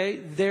scare away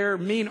their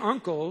mean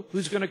uncle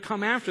who's going to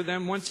come after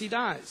them once he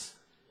dies.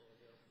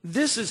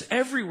 This is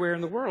everywhere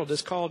in the world.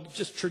 It's called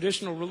just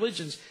traditional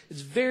religions.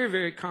 It's very,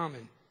 very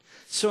common.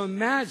 So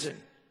imagine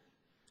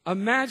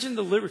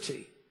the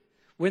liberty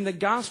when the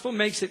gospel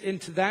makes it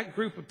into that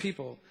group of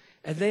people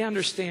and they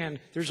understand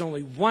there's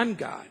only one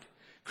God,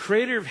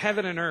 creator of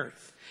heaven and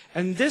earth.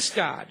 And this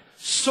God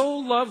so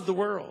loved the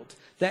world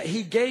that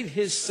he gave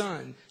his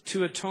son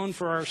to atone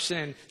for our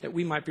sin that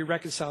we might be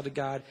reconciled to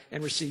God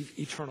and receive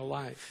eternal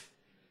life.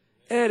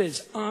 It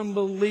is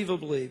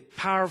unbelievably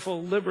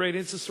powerful,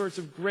 liberating. It's a source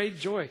of great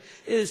joy.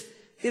 It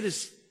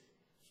is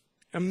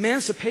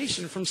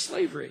emancipation from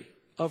slavery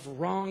of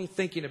wrong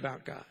thinking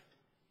about God.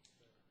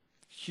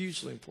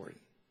 Hugely important.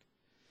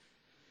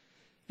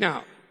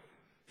 Now,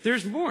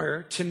 there's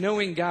more to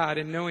knowing God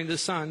and knowing the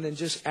Son than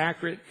just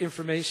accurate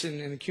information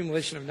and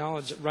accumulation of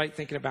knowledge, right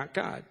thinking about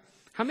God.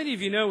 How many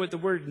of you know what the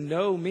word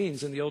know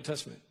means in the Old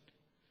Testament?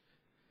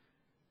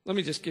 Let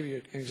me just give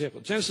you an example.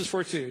 Genesis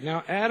 4:2.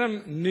 Now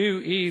Adam knew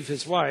Eve,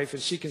 his wife,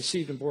 and she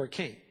conceived and bore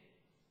Cain.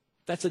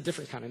 That's a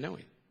different kind of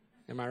knowing.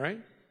 Am I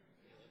right?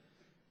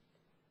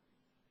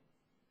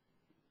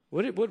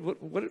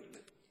 What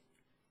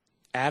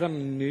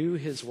Adam knew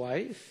his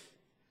wife?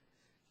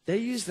 They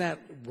use that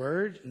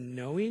word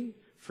knowing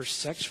for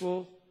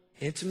sexual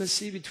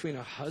intimacy between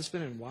a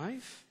husband and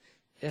wife?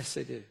 Yes,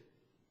 they do.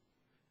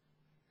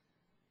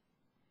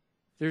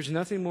 There's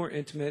nothing more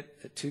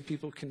intimate that two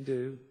people can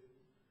do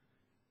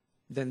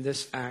than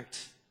this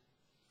act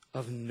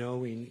of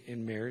knowing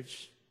in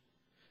marriage.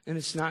 And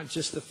it's not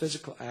just the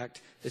physical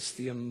act, it's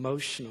the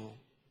emotional,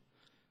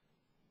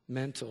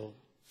 mental,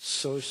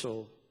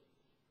 social,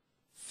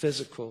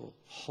 physical,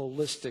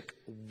 holistic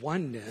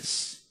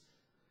oneness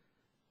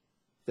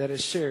that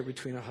is shared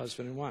between a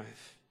husband and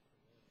wife.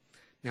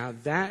 Now,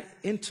 that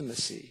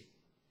intimacy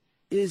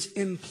is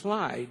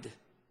implied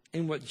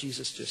in what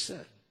Jesus just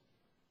said,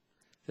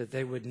 that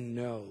they would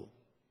know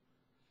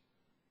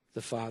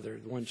the Father,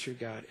 the one true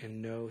God,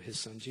 and know his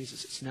Son,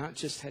 Jesus. It's not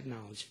just head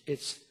knowledge.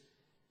 It's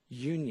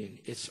union.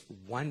 It's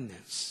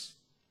oneness.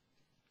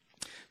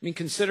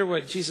 Consider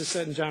what Jesus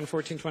said in John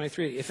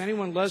 14:23. If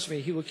anyone loves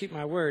me, he will keep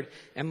my word,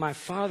 and my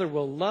Father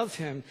will love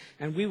him,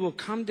 and we will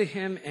come to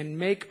him and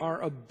make our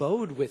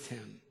abode with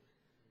him.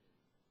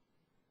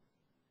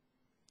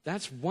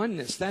 That's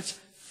oneness. That's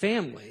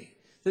family.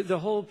 The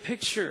whole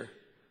picture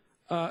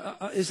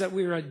is that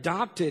we are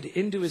adopted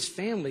into his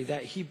family,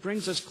 that he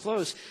brings us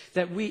close,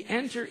 that we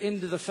enter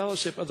into the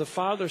fellowship of the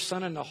Father,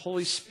 Son, and the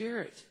Holy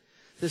Spirit.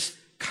 This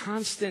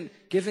constant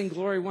giving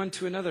glory one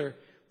to another.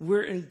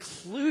 We're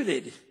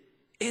included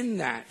in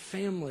that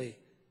family.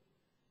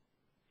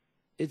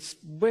 It's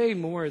way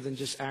more than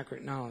just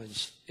accurate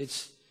knowledge.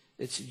 It's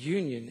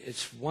union.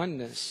 It's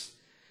oneness.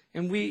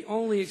 And we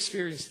only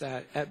experience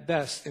that at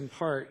best in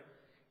part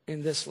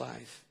in this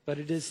life. But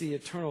it is the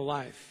eternal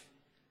life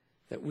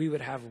that we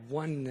would have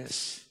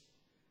oneness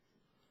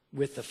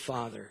with the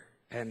Father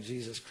and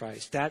Jesus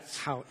Christ. That's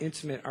how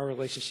intimate our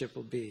relationship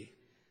will be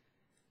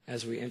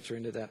as we enter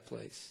into that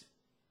place.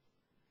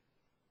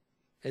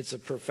 It's a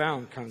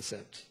profound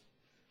concept.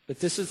 But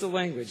this is the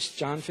language.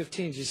 John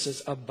 15, Jesus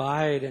says,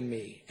 abide in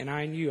me, and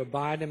I in you.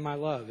 Abide in my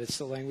love. It's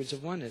the language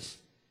of oneness.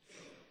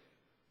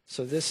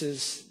 So this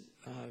is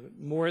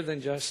more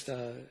than just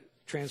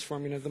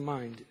transforming of the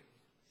mind.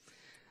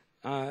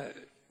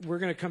 We're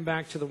going to come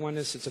back to the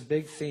oneness. It's a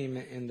big theme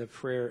in the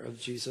prayer of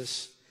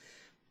Jesus.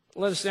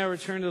 Let us now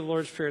return to the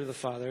Lord's Prayer to the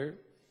Father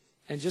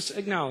and just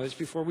acknowledge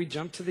before we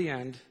jump to the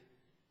end,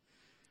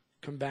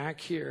 come back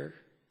here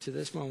to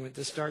this moment,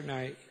 this dark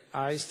night,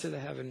 eyes to the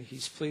heaven.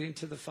 He's pleading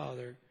to the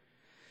Father.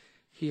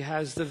 He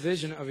has the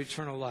vision of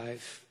eternal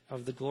life,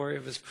 of the glory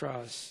of his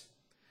cross.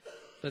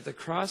 But the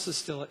cross is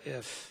still an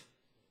if.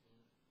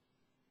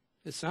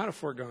 It's not a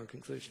foregone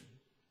conclusion.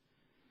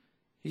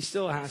 He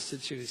still has to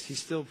choose.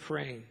 He's still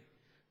praying,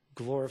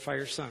 glorify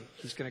your Son.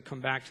 He's going to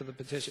come back to the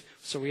petition.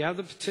 So we have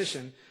the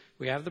petition,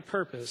 we have the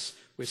purpose,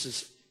 which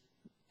is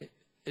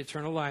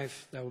eternal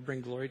life that will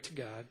bring glory to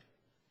God.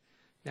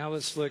 Now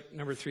let's look,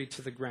 number 3,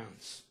 to the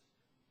grounds.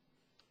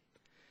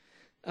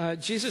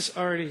 Jesus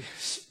already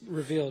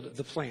revealed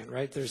the plan,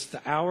 right? There's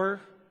the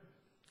hour,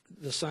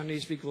 the Son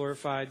needs to be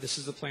glorified. This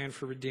is the plan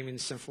for redeeming the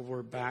sinful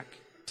world back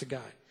to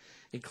God.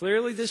 And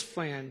clearly this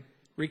plan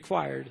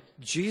required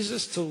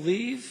Jesus to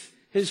leave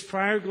his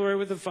prior glory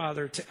with the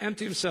Father, to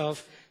empty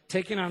himself,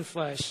 taking on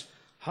flesh,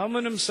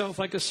 humbling himself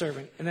like a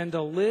servant, and then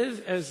to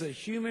live as a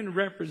human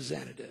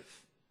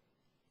representative.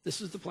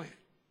 This is the plan.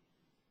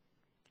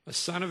 A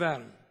son of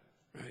Adam,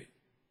 right?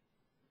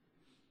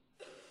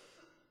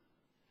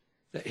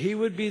 That he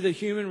would be the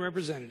human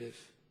representative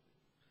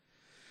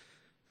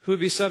who would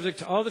be subject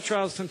to all the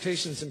trials,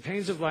 temptations, and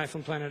pains of life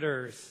on planet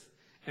Earth.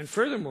 And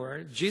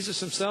furthermore, Jesus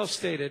himself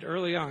stated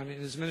early on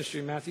in his ministry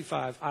in Matthew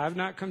 5, I have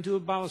not come to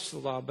abolish the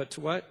law, but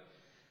to what?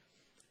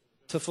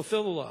 To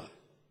fulfill the law.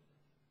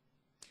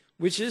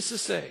 Which is to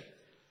say,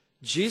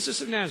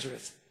 Jesus of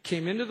Nazareth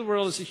came into the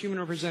world as a human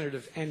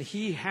representative, and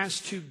he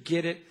has to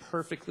get it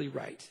perfectly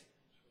right.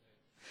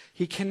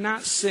 He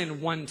cannot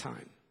sin one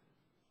time.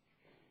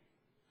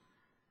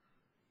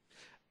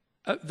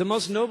 The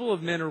most noble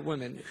of men or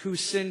women who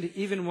sinned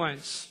even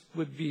once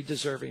would be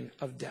deserving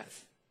of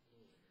death.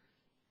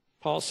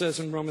 Paul says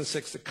in Romans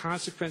 6, the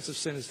consequence of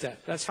sin is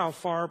death. That's how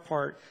far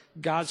apart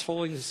God's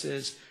holiness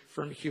is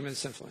from human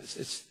sinfulness.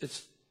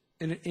 It's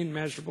an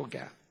immeasurable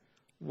gap.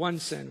 One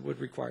sin would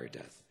require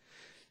death.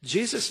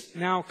 Jesus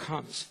now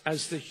comes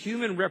as the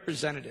human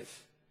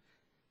representative,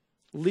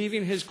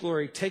 leaving his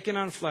glory, taking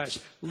on flesh,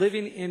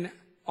 living in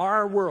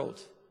our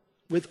world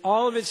with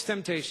all of its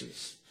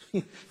temptations,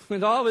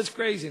 with all of its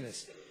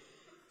craziness,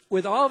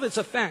 with all of its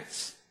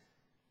offense.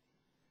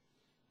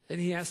 Then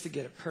he has to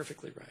get it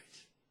perfectly right,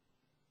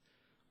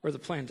 or the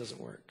plan doesn't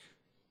work.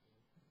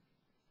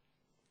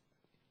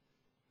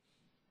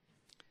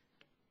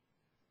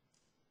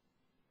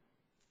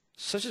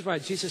 Such is why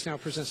Jesus now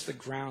presents the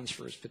grounds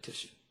for his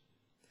petition.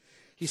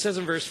 He says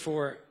in verse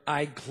 4,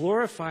 I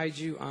glorified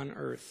you on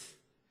earth,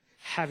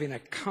 having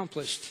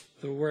accomplished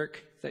the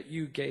work that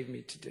you gave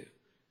me to do.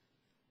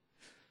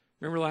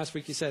 Remember last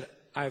week he said,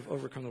 I have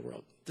overcome the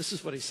world. This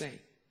is what he's saying.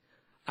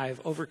 I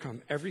have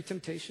overcome every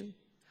temptation.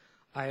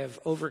 I have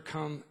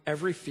overcome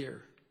every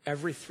fear,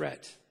 every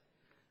threat.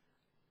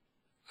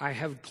 I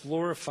have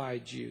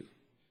glorified you.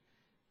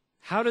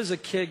 How does a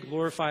kid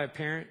glorify a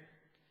parent?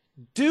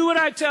 Do what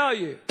I tell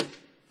you.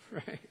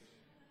 Right?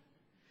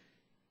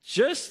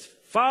 Just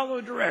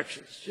follow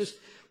directions. Just,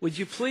 would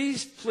you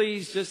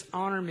please just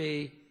honor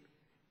me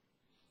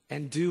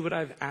and do what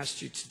I've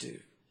asked you to do?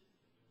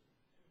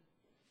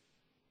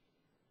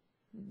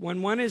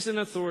 When one is in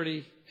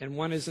authority and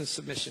one is in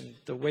submission,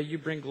 the way you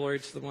bring glory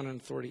to the one in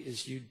authority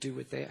is you do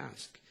what they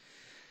ask.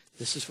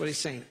 This is what he's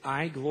saying.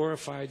 I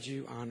glorified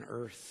you on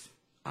earth.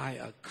 I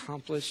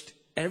accomplished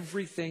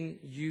everything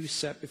you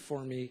set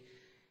before me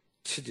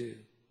to do.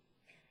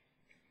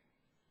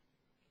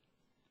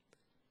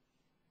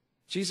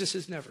 Jesus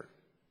has never,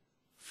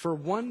 for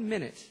 1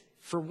 minute,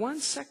 for 1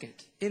 second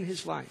in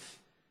his life,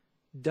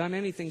 done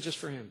anything just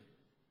for him.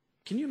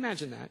 Can you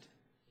imagine that?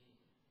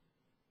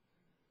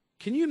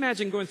 Can you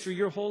imagine going through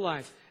your whole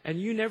life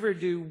and you never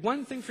do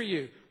one thing for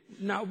you,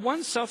 not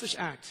one selfish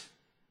act?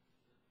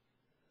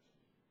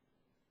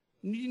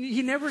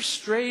 He never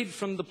strayed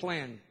from the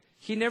plan.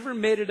 He never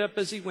made it up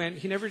as he went.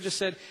 He never just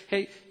said,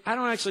 hey, I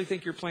don't actually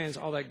think your plan is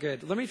all that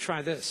good. Let me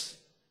try this.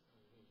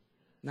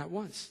 Not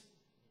once.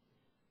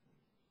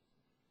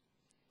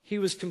 He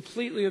was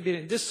completely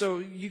obedient. So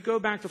you go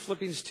back to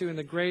Philippians 2 in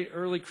the great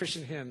early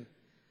Christian hymn,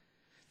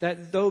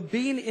 that though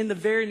being in the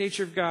very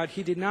nature of God,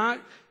 he did not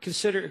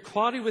consider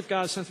equality with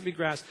God something to be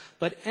grasped,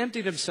 but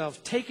emptied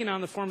himself, taking on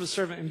the form of a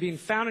servant, and being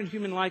found in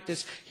human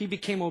likeness, he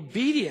became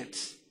obedient.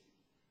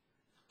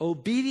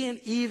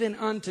 Obedient even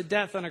unto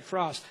death on a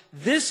cross.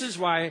 This is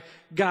why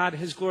God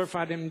has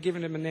glorified him and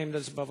given him a name that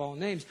is above all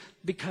names,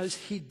 because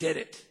he did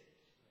it.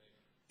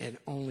 And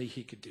only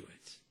he could do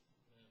it.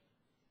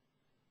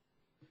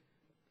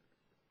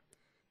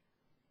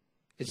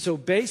 And so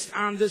based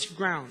on this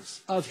grounds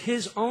of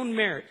his own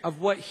merit, of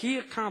what he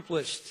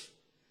accomplished,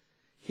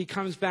 he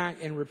comes back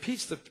and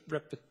repeats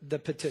the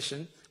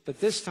petition, but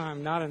this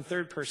time not in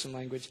third-person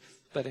language,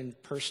 but in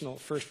personal,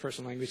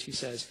 first-person language. He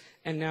says,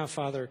 and now,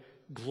 Father,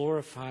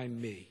 glorify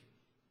me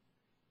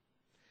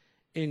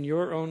in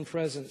your own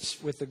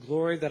presence with the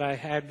glory that I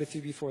had with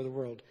you before the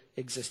world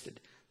existed.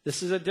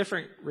 This is a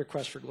different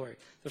request for glory.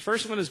 The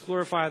first one is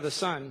glorify the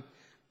Son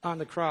on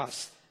the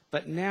cross.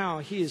 But now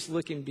he is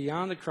looking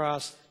beyond the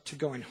cross to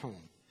going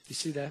home. You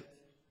see that?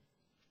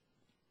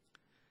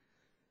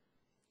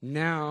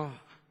 Now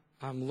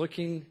I'm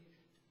looking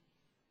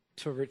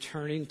to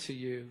returning to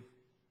you,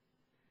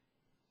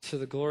 to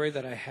the glory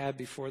that I had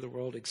before the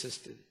world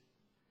existed.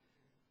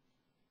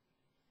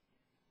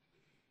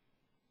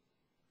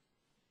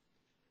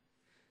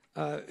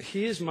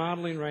 He is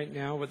modeling right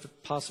now what the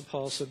Apostle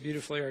Paul so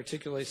beautifully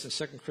articulates in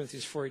 2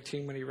 Corinthians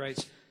 4:18 when he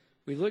writes,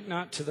 "We look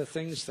not to the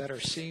things that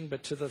are seen,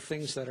 but to the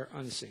things that are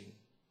unseen.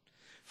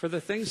 For the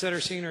things that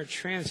are seen are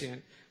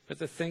transient, but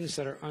the things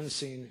that are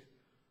unseen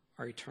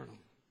are eternal."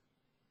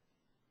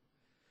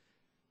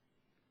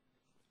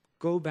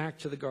 Go back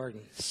to the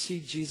garden. See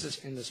Jesus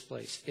in this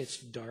place. It's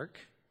dark.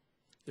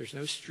 There's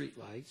no street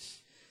lights.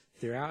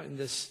 They're out in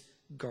this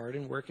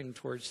garden, working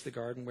towards the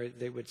garden where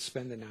they would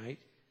spend the night.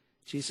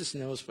 Jesus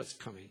knows what's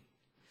coming.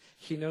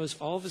 He knows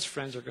all of his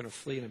friends are going to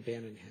flee and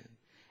abandon him.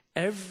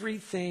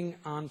 Everything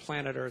on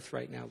planet Earth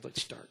right now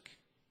looks dark.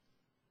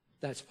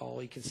 That's all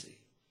he can see.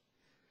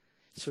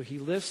 So he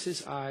lifts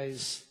his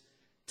eyes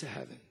to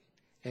heaven,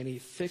 and he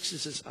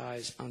fixes his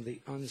eyes on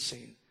the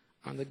unseen,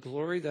 on the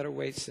glory that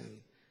awaits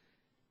him,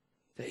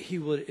 that he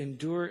would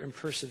endure and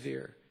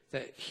persevere,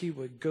 that he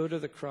would go to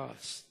the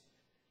cross,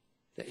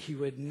 that he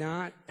would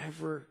not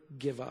ever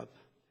give up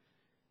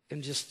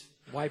and just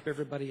wipe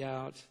everybody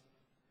out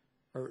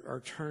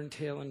or turn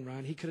tail and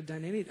run. He could have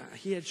done anything.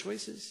 He had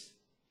choices,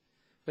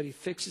 but he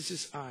fixes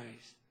his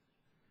eyes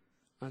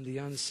on the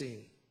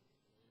unseen.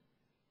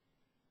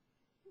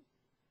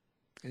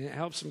 And it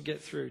helps him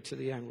get through to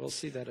the end. We'll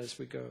see that as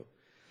we go.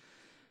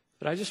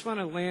 But I just want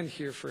to land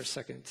here for a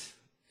second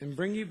and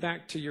bring you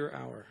back to your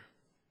hour.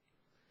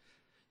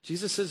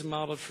 Jesus has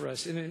modeled for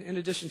us, in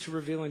addition to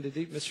revealing the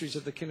deep mysteries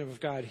of the kingdom of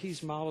God,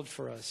 he's modeled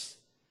for us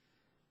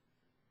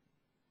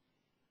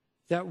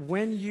that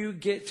when you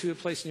get to a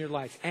place in your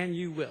life, and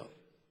you will,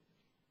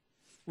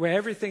 where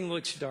everything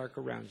looks dark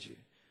around you,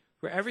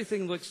 where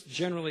everything looks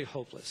generally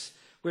hopeless,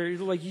 where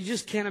you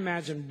just can't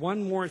imagine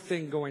one more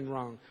thing going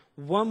wrong,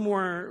 one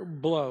more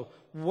blow,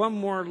 one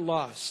more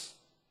loss.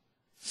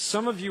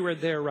 Some of you are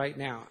there right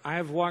now. I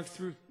have walked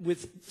through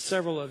with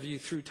several of you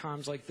through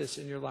times like this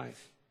in your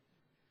life.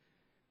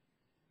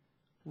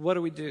 What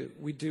do?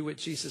 We do what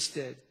Jesus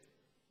did.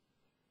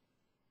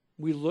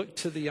 We look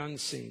to the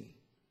unseen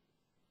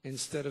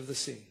instead of the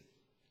seen.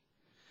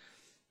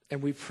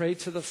 And we pray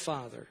to the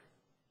Father,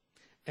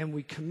 and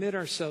we commit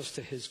ourselves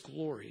to his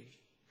glory,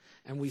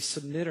 and we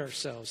submit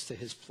ourselves to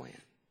his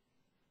plan.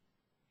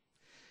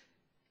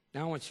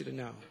 Now I want you to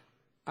know,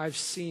 I've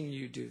seen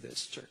you do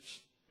this, church.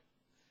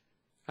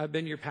 I've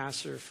been your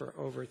pastor for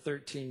over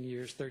 13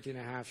 and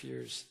a half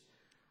years.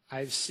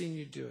 I've seen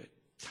you do it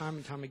time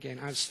and time again.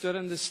 I've stood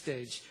on this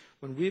stage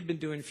when we've been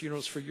doing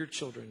funerals for your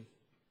children,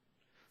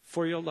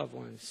 for your loved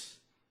ones.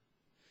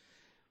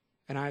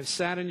 And I've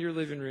sat in your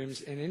living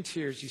rooms, and in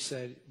tears you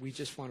said, we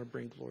just want to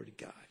bring glory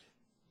to God.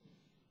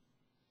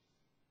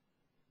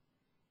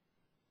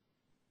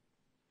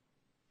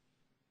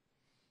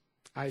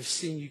 I've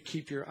seen you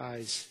keep your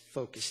eyes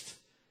focused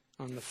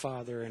on the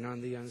Father and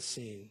on the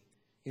unseen.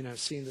 And I've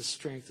seen the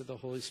strength of the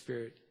Holy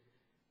Spirit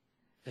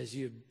as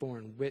you have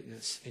borne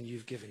witness and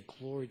you've given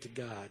glory to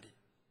God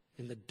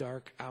in the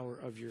dark hour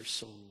of your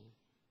soul.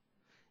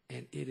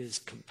 And it is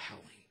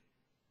compelling.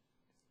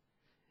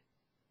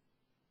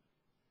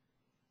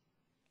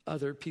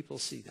 Other people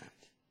see that.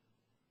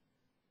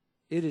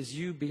 It is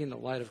you being the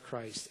light of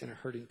Christ in a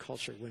hurting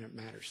culture when it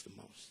matters the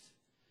most.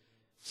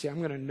 See, I'm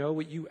going to know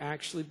what you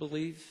actually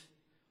believe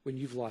when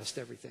you've lost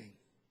everything,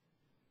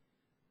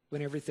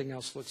 when everything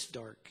else looks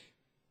dark.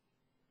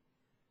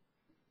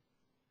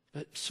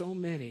 But so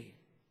many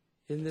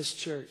in this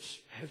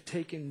church have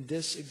taken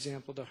this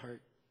example to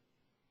heart.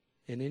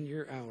 And in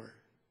your hour,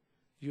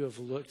 you have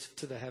looked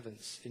to the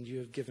heavens and you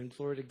have given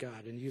glory to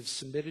God and you have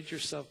submitted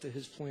yourself to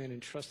his plan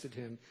and trusted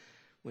him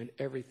when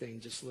everything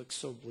just looks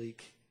so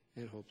bleak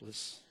and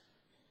hopeless.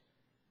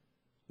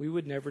 We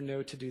would never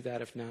know to do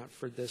that if not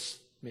for this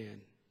man,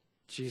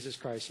 Jesus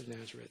Christ of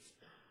Nazareth,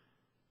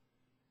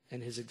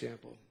 and his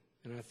example.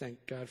 And I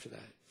thank God for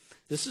that.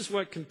 This is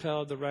what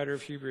compelled the writer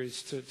of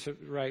Hebrews to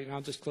write, and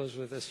I'll just close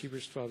with this,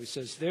 Hebrews 12. He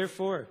says,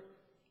 therefore,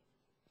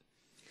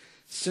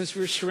 since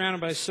we're surrounded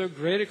by so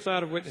great a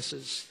cloud of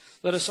witnesses,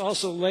 let us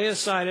also lay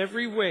aside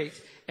every weight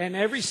and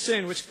every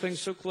sin which clings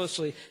so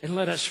closely, and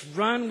let us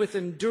run with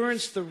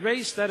endurance the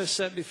race that is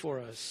set before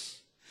us,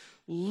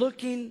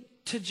 looking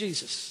to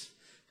Jesus,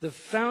 the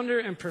founder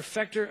and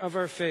perfecter of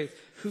our faith,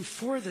 who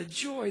for the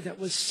joy that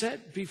was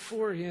set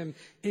before him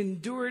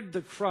endured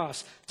the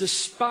cross,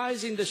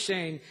 despising the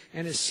shame,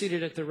 and is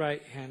seated at the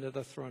right hand of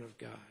the throne of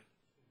God.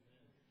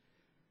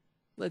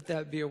 Let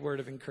that be a word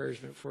of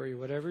encouragement for you.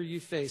 Whatever you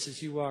face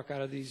as you walk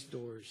out of these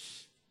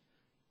doors,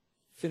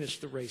 finish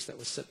the race that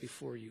was set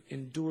before you.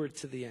 Endure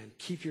to the end.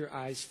 Keep your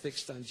eyes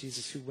fixed on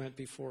Jesus who went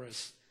before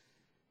us.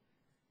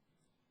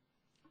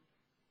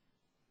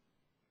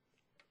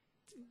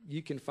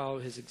 You can follow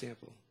his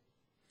example.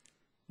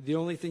 The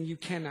only thing you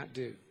cannot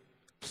do,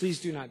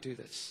 please do not do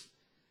this.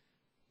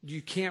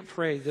 You can't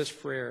pray this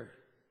prayer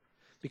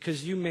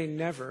because you may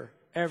never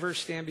ever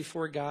stand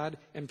before God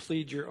and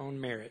plead your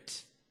own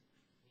merit.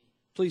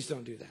 Please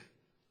don't do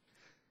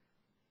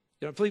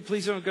that.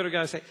 Please don't go to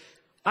God and say,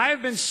 I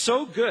have been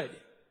so good.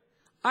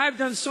 I've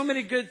done so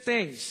many good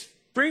things.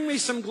 Bring me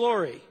some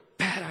glory.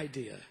 Bad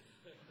idea.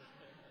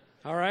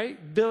 All right?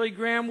 Billy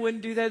Graham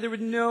wouldn't do that. There was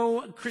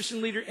no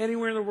Christian leader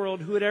anywhere in the world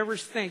who would ever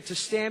think to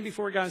stand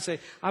before God and say,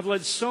 I've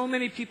led so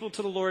many people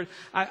to the Lord.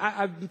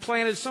 I've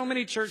planted so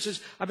many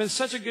churches. I've been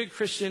such a good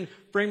Christian.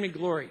 Bring me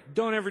glory.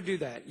 Don't ever do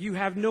that. You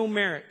have no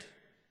merit.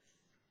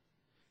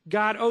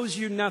 God owes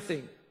you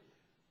nothing.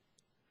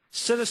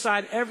 Set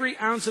aside every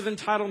ounce of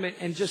entitlement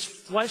and just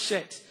flesh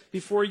it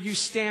before you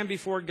stand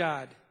before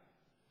God.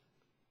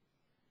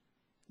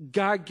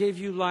 God gave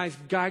you life.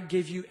 God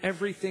gave you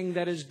everything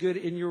that is good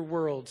in your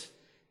world.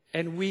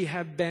 And we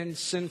have been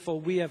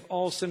sinful. We have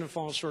all sinned and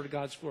fallen short of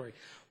God's glory.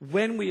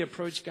 When we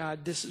approach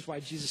God, this is why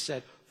Jesus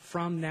said,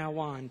 from now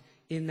on,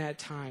 in that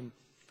time,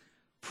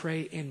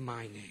 pray in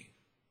my name.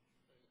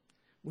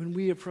 When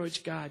we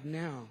approach God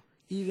now,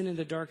 even in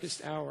the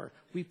darkest hour,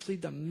 we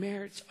plead the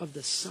merits of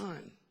the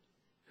Son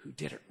who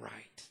did it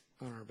right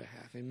on our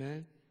behalf.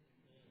 Amen?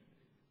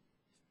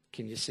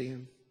 Can you see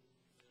him?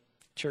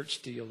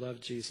 Church, do you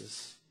love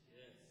Jesus?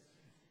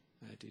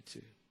 I do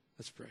too.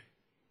 Let's pray.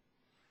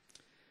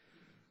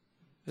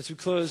 As we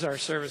close our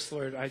service,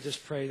 Lord, I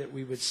just pray that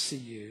we would see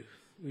you.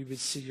 We would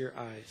see your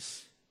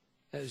eyes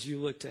as you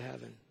look to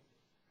heaven,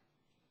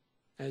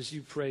 as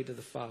you pray to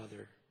the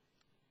Father,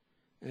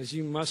 as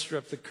you muster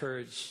up the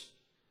courage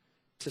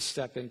to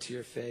step into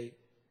your fate,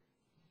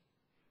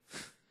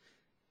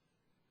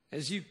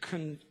 as you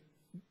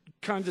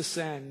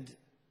condescend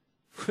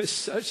with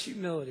such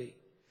humility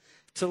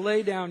to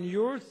lay down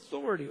your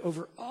authority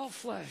over all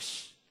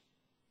flesh.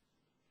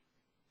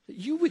 That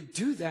you would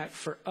do that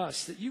for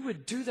us, that you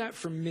would do that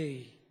for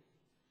me.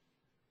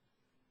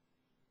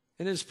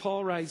 And as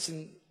Paul writes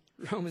in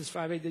Romans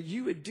 5:8, that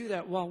you would do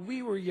that while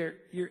we were your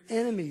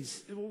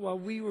enemies, while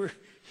we were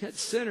yet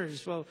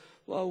sinners,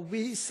 while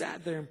we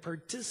sat there and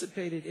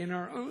participated in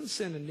our own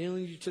sin and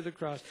nailing you to the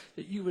cross,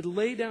 that you would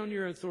lay down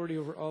your authority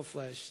over all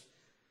flesh,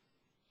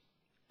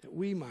 that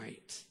we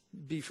might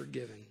be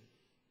forgiven,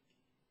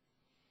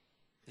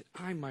 that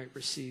I might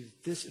receive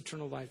this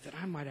eternal life, that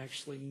I might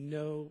actually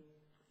know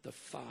the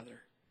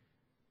Father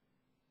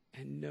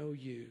and know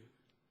you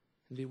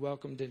and be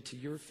welcomed into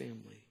your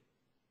family.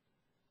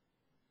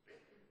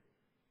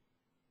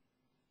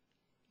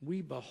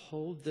 We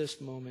behold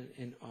this moment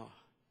in awe.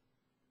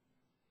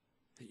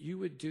 That you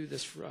would do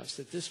this for us,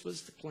 that this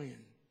was the plan,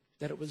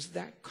 that it was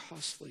that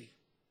costly.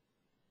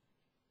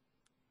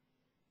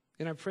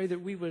 And I pray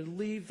that we would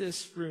leave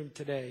this room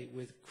today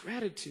with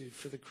gratitude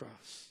for the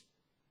cross.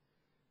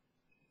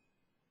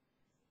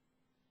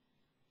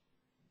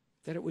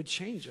 That it would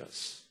change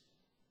us,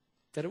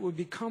 that it would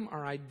become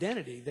our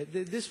identity, that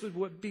this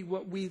would be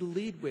what we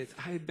lead with.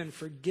 I have been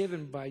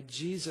forgiven by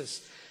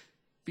Jesus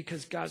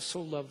because God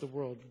so loved the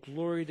world.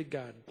 Glory to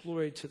God,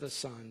 glory to the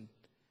Son,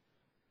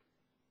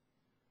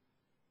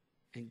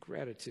 and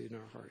gratitude in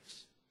our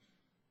hearts.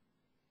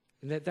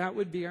 And that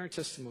would be our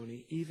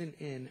testimony even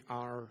in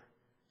our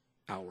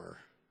hour,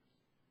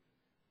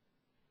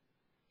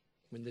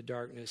 when the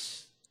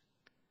darkness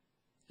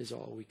is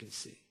all we can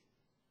see.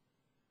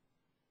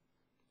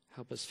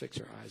 Help us fix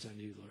our eyes on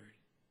you, Lord.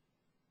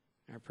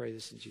 I pray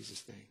this in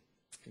Jesus' name.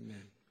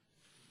 Amen.